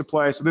chance to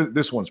play. So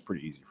this one's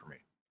pretty easy for me.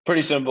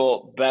 Pretty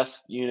simple.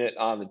 Best unit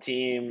on the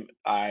team.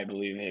 I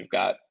believe they've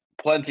got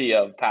plenty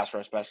of pass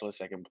rush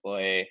specialists that can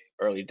play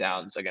early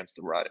downs against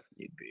the run if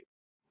need be.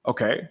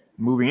 Okay,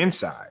 moving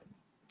inside,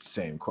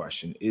 same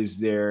question. Is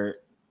there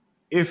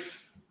a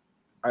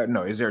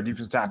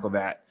defensive tackle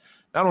that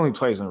not only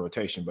plays in a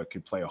rotation, but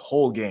could play a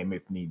whole game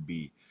if need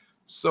be?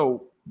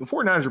 So the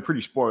 49ers are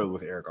pretty spoiled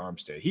with Eric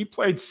Armstead. He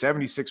played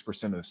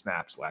 76% of the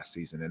snaps last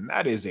season, and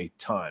that is a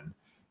ton,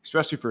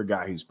 especially for a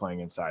guy who's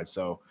playing inside.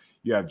 So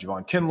you have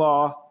Javon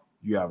Kinlaw,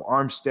 you have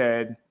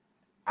Armstead.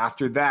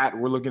 After that,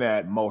 we're looking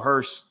at Mo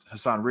Hurst,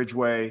 Hassan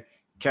Ridgeway,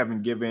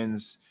 Kevin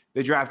Givens.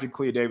 They drafted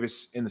Clea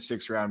Davis in the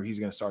 6th round, but he's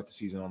going to start the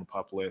season on the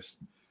PUP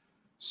list.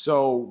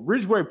 So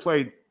Ridgeway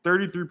played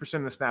 33%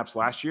 of the snaps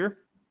last year.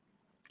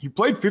 He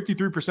played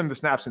 53% of the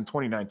snaps in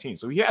 2019.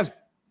 So he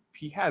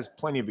has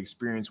plenty of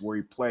experience where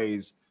he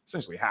plays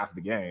essentially half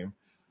the game.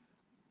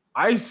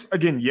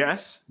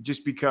 Yes,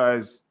 just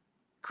because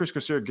Chris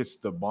Kosir gets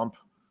the bump.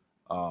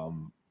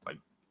 Like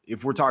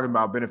if we're talking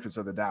about benefit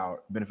of the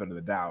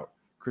doubt,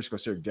 Chris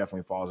Kosir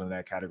definitely falls into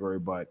that category.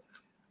 But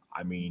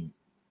I mean,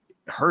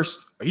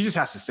 Hurst, he just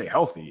has to stay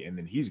healthy, and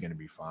then he's going to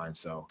be fine.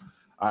 So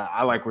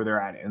I like where they're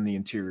at in the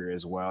interior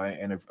as well.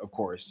 And of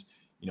course,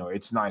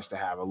 it's nice to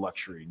have a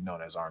luxury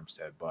known as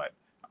Armstead, but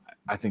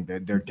I think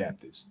that their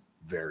depth is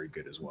very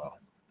good as well.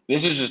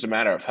 This is just a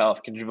matter of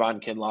health. Can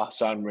Javon Kinlaw,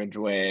 Hassan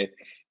Ridgeway,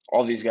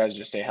 all these guys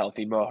just stay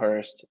healthy? Mo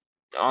Hurst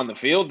on the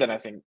field? Then I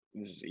think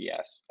this is a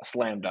yes, a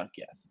slam dunk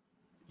yes.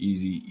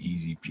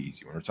 Easy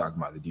peasy when we're talking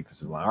about the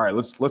defensive line. All right,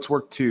 let's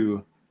work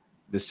to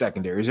the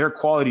secondary. Is there a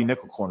quality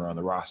nickel corner on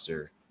the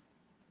roster?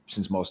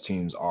 Since most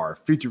teams are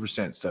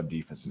 50% sub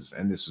defenses,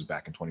 and this was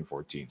back in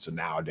 2014. So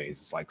nowadays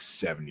it's like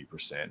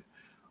 70%.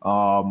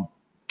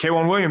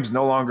 K1 Williams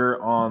no longer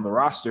on the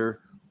roster.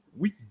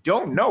 We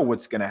don't know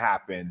what's going to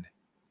happen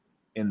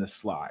in the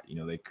slot.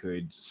 They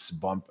could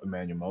bump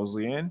Emmanuel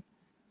Mosley in.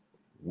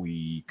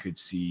 We could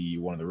see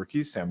one of the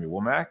rookies,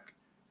 Samuel Womack.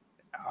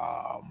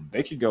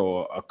 They could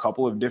go a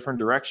couple of different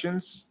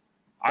directions.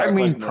 I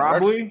lean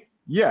probably,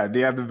 they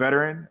have the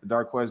veteran,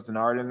 Darqueze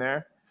Dennard in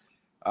there.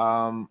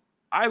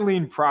 I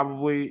lean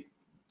probably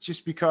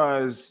just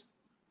because,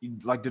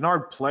 like,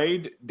 Dennard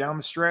played down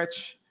the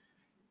stretch.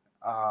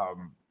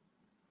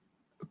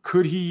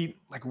 Would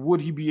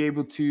he be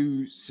able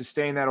to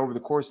sustain that over the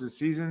course of the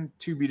season?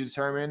 To be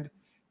determined.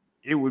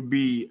 It would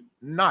be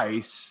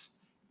nice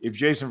if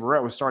Jason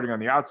Verrett was starting on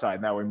the outside,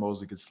 and that way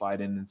Mosley could slide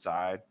in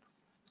inside.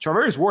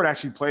 Charvarius Ward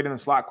actually played in the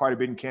slot quite a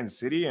bit in Kansas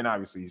City, and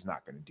obviously he's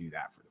not going to do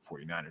that for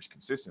the 49ers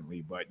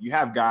consistently, but you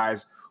have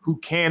guys who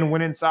can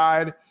win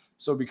inside.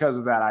 So because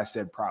of that, I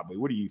said probably.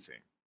 What do you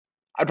think?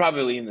 I'd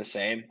probably lean the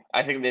same.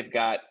 I think they've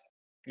got,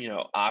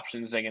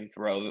 options they can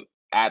throw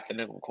at the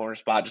nickel corner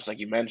spot, just like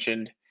you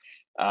mentioned.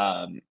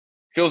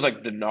 Feels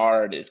like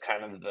Dennard is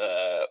kind of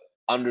the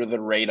under the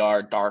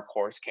radar dark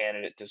horse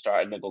candidate to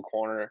start at nickel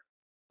corner.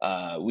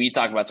 We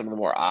talk about some of the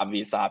more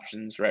obvious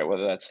options, right?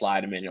 Whether that's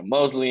slide Emmanuel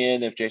Mosley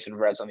in if Jason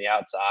Verrett's on the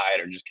outside,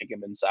 or just kick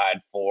him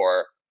inside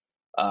for,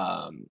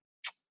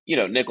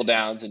 nickel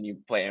downs and you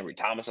play Ambry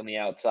Thomas on the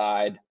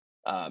outside.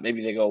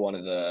 Maybe they go one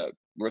of the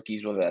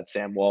rookies, whether that's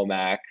Sam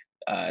Womack,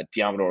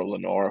 Diamador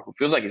Lenore, who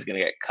feels like he's going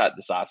to get cut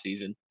this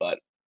offseason, but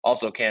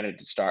also candidate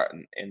to start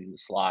in the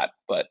slot.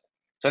 But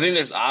So I think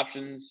there's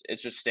options. It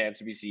just stands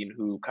to be seen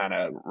who kind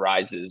of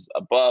rises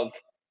above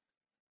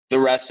the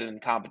rest in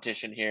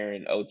competition here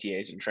in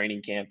OTAs and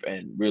training camp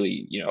and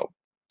really,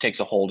 takes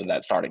a hold of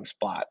that starting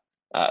spot.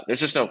 There's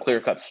just no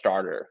clear-cut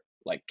starter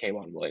like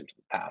K'Wan Williams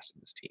in the past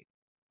in this team.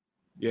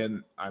 Yeah,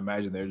 and I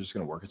imagine they're just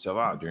going to work itself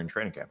out during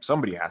training camp.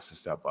 Somebody has to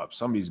step up.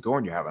 Somebody's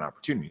going to have an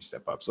opportunity to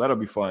step up. So that'll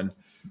be fun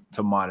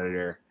to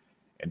monitor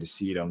and to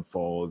see it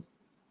unfold.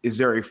 Is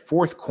there a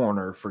fourth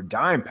corner for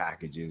dime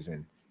packages?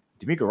 And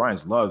D'Amico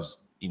Ryans loves,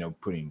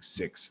 putting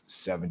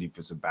 6-7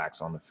 defensive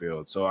backs on the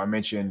field. So I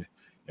mentioned,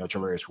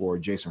 Travarius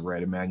Ward, Jason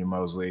Redd, Emmanuel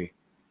Mosley.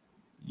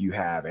 You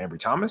have Ambry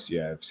Thomas. You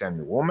have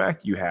Samuel Womack.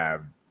 You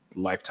have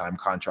lifetime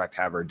contract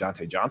haver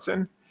Dante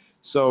Johnson.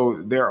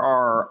 So there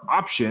are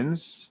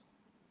options.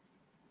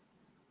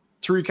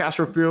 Tariq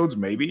Castro-Fields,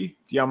 maybe.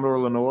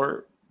 Diamador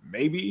Lenore,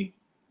 maybe.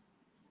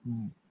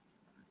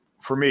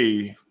 For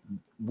me,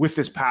 with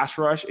this pass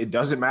rush, it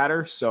doesn't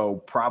matter. So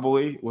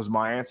probably was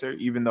my answer,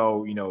 even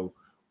though,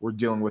 we're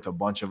dealing with a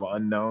bunch of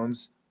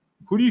unknowns.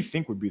 Who do you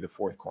think would be the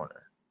fourth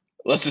corner?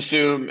 Let's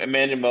assume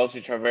Emmanuel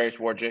Mosley, Travarius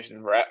Ward,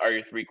 Jason Verrett are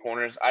your three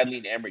corners. I'd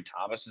lean Ambry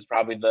Thomas is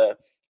probably the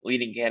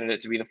leading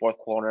candidate to be the fourth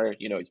corner.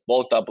 He's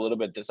bulked up a little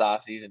bit this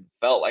offseason,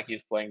 felt like he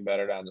was playing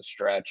better down the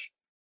stretch,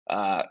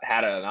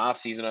 had an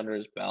offseason under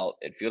his belt.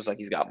 It feels like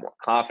he's got more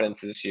confidence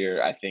this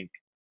year. I think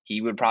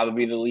he would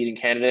probably be the leading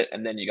candidate.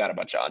 And then you got a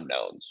bunch of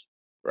unknowns,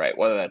 right?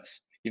 Whether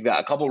that's you've got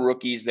a couple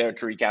rookies there,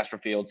 Tariq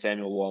Castro-Field,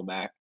 Samuel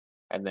Womack,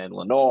 and then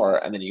Lenore,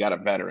 and then you got a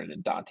veteran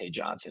in Dante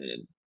Johnson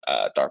and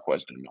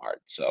Darqueze Dennard.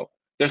 So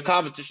there's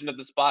competition at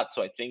the spot,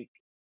 so I think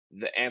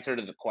the answer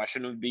to the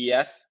question would be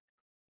yes.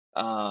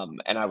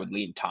 And I would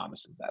lean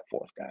Thomas as that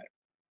fourth guy.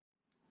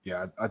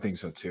 Yeah, I think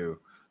so too.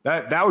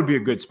 That would be a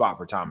good spot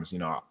for Thomas.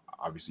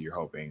 Obviously you're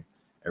hoping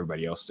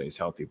everybody else stays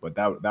healthy, but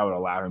that would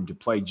allow him to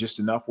play just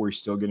enough where he's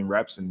still getting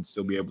reps and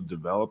still be able to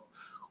develop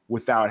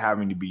without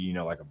having to be,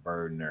 like a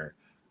burden or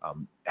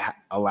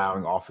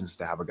allowing offenses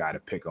to have a guy to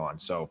pick on.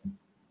 So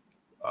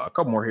a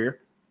couple more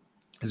here.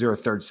 Is there a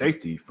third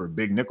safety for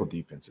big nickel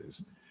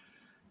defenses?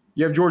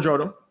 You have George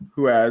Odom,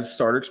 who has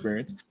starter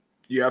experience.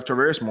 You have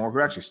Tavares Moore,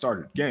 who actually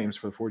started games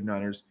for the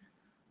 49ers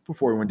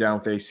before he went down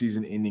with a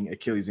season-ending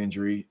Achilles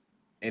injury.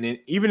 And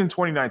even in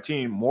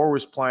 2019, Moore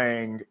was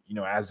playing,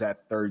 as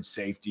that third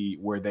safety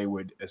where they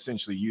would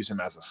essentially use him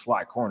as a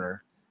slot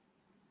corner.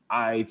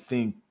 I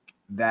think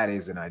that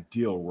is an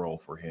ideal role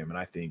for him. And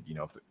I think,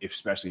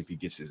 especially if he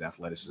gets his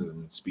athleticism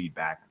and speed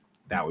back,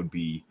 that would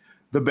be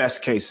the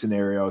best case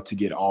scenario to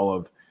get all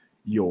of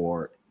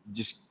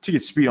just to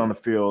get speed on the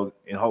field.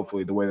 And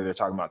hopefully the way that they're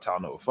talking about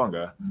Talanoa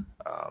Funga,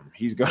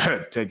 he's going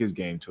to take his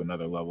game to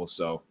another level.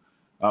 So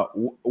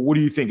what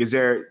do you think?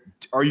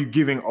 Are you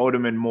giving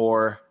Odom and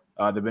Moore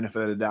the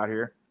benefit of the doubt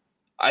here?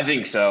 I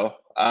think so.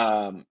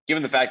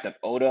 Given the fact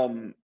that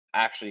Odom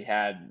actually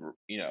had,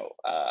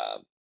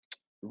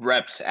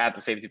 reps at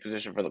the safety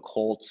position for the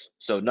Colts.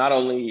 So not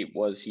only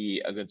was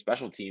he a good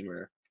special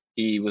teamer,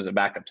 he was a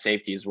backup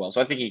safety as well.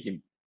 So I think he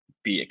can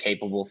be a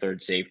capable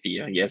third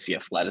safety. He has the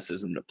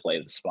athleticism to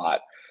play the spot.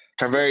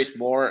 Tarvarius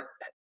Moore,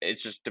 it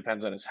just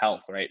depends on his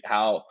health, right?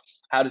 How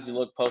does he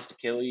look post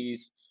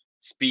Achilles?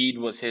 Speed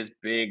was his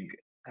big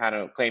kind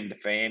of claim to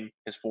fame,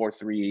 his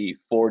 4.3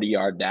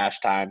 40-yard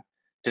dash time.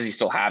 Does he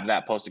still have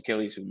that post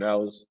Achilles? Who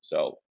knows?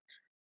 So,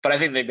 but I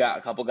think they've got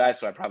a couple guys,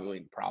 so I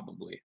probably.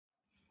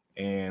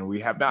 And we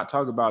have not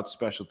talked about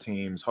special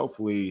teams.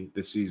 Hopefully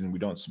this season we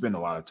don't spend a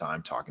lot of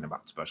time talking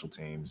about special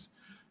teams,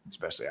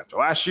 especially after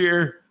last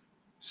year.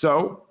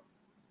 So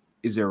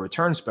is there a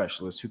return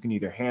specialist who can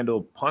either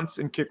handle punts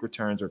and kick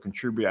returns or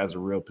contribute as a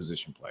real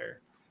position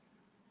player?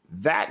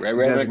 That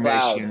Ray-Ray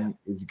designation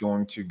McCloud is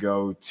going to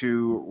go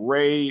to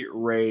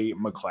Ray-Ray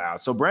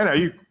McCloud. So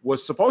Brandon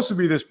was supposed to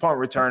be this punt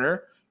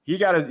returner. He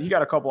got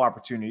a couple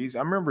opportunities.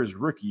 I remember his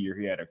rookie year,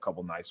 he had a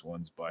couple nice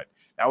ones, but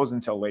that was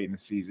until late in the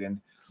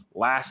season.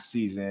 Last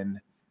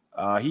season,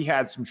 he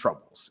had some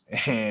troubles,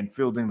 and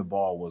fielding the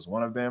ball was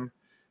one of them.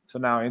 So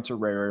now enter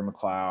Ray-Ray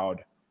McCloud.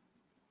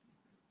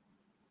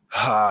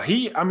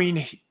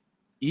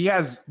 He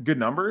has good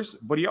numbers,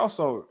 but he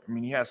also,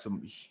 he has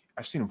some.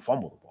 I've seen him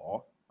fumble the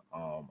ball.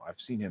 I've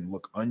seen him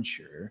look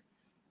unsure.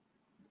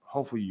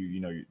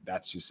 Hopefully,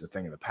 that's just a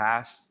thing of the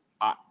past.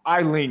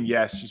 I lean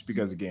yes, just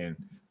because again,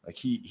 like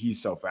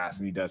he's so fast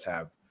and he does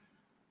have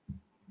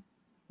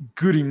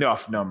good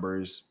enough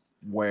numbers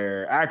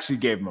where I actually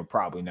gave him a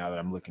probably now that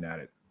I'm looking at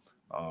it.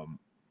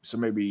 So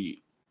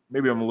maybe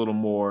I'm a little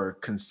more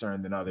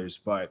concerned than others,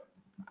 but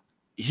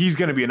he's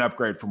going to be an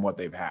upgrade from what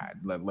they've had.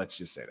 Let's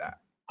just say that.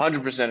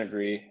 100%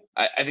 agree.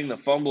 I think the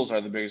fumbles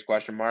are the biggest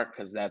question mark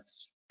because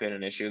that's been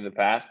an issue in the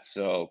past.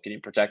 So can you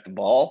protect the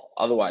ball?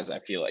 Otherwise, I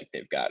feel like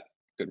they've got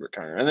good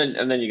returner.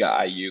 And then you got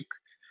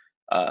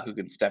Ayuk, who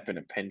can step in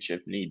a pinch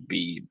if need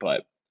be.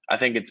 But I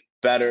think it's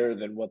better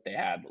than what they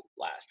had the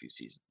last few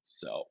seasons.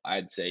 So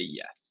I'd say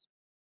yes.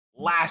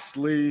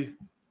 Lastly,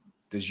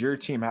 does your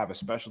team have a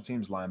special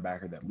teams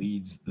linebacker that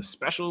leads the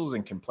specials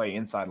and can play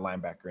inside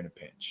linebacker in a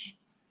pinch?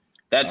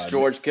 That's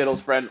George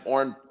Kittle's friend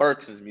Orrin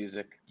Burks'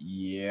 music.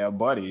 Yeah,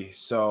 buddy.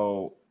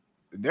 So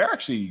they're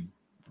actually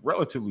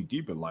relatively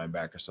deep at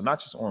linebacker. So not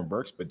just Oren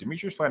Burks, but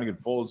Demetrius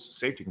Flanagan-Folds,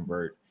 safety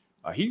convert.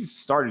 He's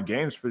started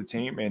games for the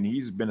team, and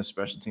he's been a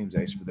special teams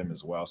ace for them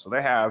as well. So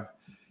they have,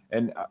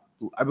 and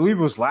I believe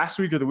it was last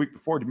week or the week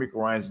before, DeMeco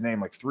Ryans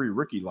named like 3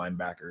 rookie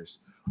linebackers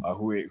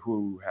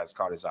who has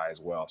caught his eye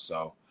as well.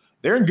 So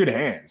they're in good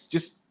hands,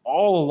 just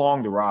all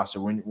along the roster.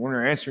 When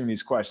we're answering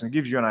these questions, it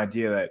gives you an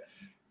idea that,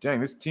 dang,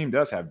 this team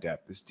does have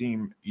depth. This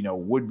team,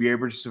 would be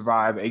able to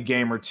survive a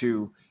game or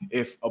two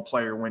if a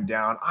player went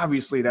down.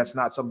 Obviously, that's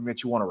not something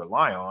that you want to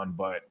rely on,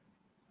 but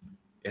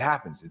it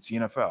happens. It's the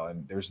NFL,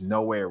 and there's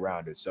no way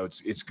around it. So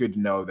it's good to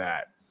know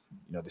that,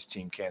 this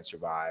team can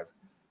survive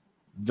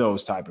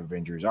those type of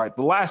injuries. All right,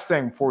 the last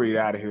thing before we get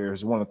out of here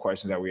is one of the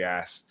questions that we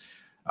asked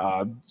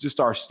just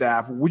our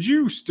staff. Would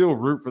you still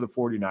root for the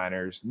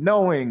 49ers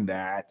knowing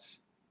that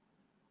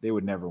they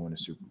would never win a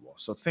Super Bowl?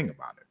 So think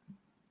about it.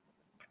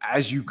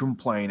 As you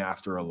complain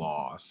after a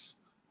loss,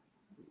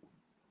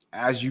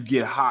 as you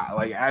get high,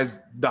 like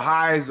as the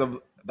highs of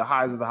the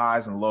highs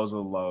and the lows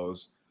of the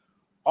lows,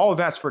 all of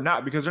that's for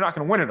naught because they're not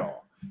going to win it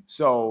all.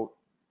 So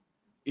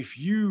if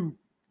you're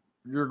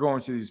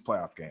going to these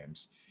playoff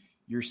games,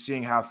 you're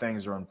seeing how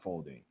things are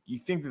unfolding. You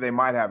think that they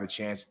might have a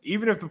chance.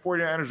 Even if the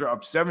 49ers are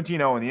up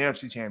 17-0 in the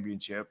NFC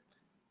Championship,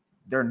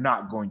 they're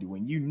not going to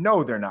win.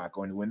 They're not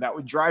going to win. That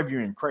would drive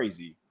you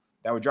crazy.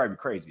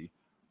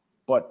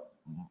 But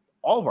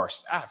all of our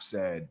staff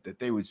said that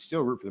they would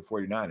still root for the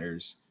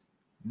 49ers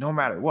no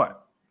matter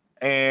what.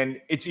 And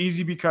it's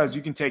easy because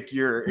you can take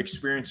your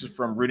experiences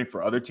from rooting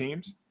for other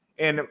teams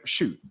and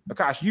shoot,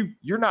 Akash,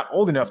 you're not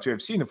old enough to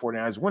have seen the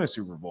 49ers win a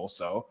Super Bowl,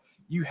 so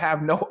you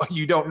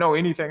don't know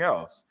anything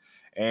else.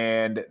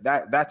 And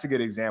that's a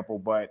good example.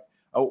 But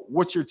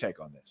what's your take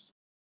on this?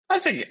 I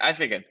think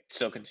I'd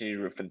still continue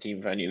to root for the team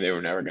if I knew they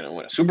were never going to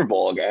win a Super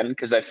Bowl again,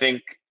 because I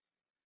think,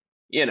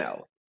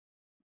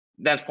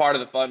 that's part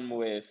of the fun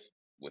with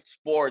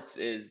sports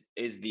is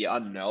the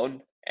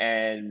unknown.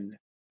 And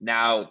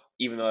now,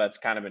 even though that's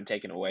kind of been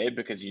taken away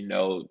because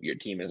your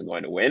team is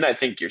going to win, I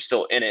think you're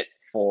still in it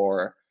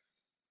for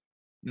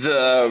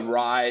the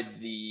ride,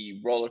 the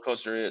roller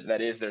coaster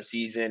that is their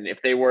season.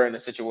 If they were in a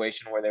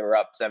situation where they were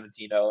up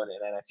 17-0 in an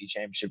NFC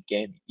Championship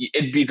game,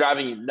 it'd be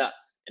driving you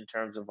nuts in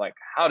terms of like,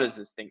 how does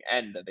this thing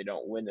end that they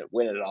don't win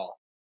it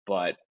all?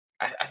 But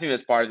I think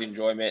that's part of the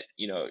enjoyment.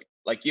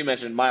 Like you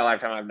mentioned, in my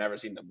lifetime, I've never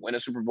seen them win a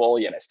Super Bowl,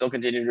 yet I still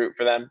continue to root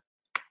for them.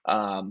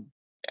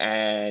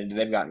 And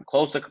they've gotten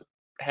close a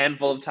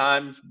handful of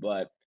times,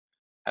 but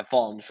have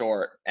fallen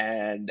short.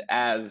 And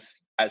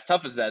as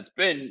tough as that's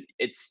been,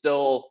 it's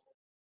still,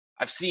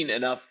 I've seen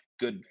enough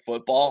good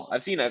football.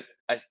 I've seen it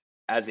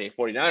as a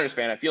 49ers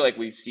fan. I feel like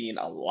we've seen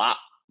a lot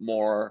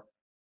more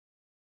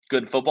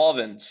good football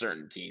than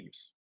certain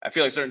teams. I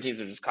feel like certain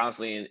teams are just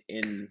constantly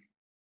in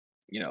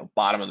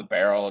bottom of the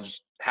barrel,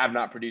 just have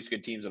not produced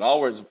good teams at all.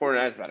 Whereas the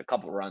 49ers have had a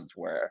couple of runs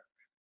where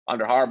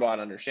under Harbaugh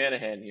and under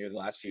Shanahan here the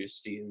last few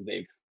seasons,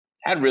 they've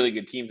had really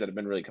good teams that have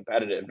been really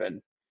competitive.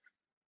 And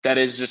that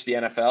is just the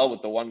NFL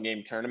with the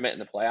 1-game tournament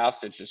and the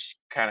playoffs. It's just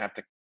kind of have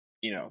to,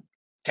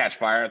 catch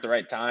fire at the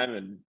right time.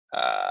 And,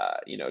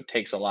 it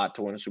takes a lot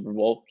to win a Super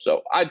Bowl.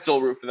 So I'd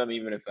still root for them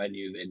even if I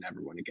knew they'd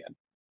never win again.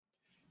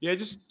 Yeah,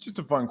 just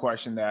a fun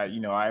question that,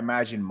 I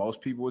imagine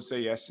most people would say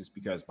yes, just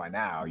because by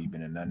now you've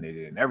been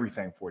inundated in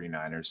everything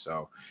 49ers.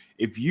 So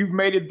if you've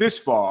made it this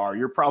far,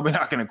 you're probably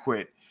not going to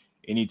quit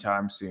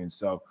anytime soon.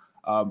 So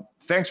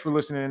thanks for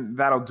listening.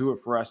 That'll do it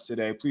for us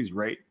today. Please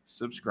rate,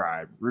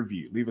 subscribe,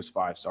 review, leave us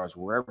 5 stars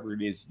wherever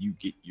it is you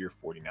get your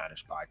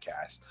 49ers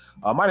podcast.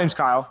 My name's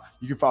Kyle.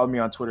 You can follow me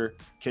on Twitter,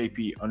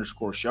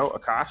 KP_show.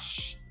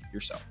 Akash,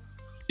 yourself.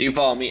 You can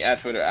follow me at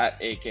Twitter at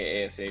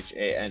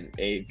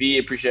AKASHANAV.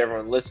 Appreciate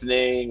everyone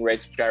listening.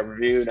 Rate, subscribe,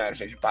 review, Niners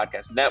Nation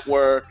Podcast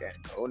Network, and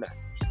go Niners.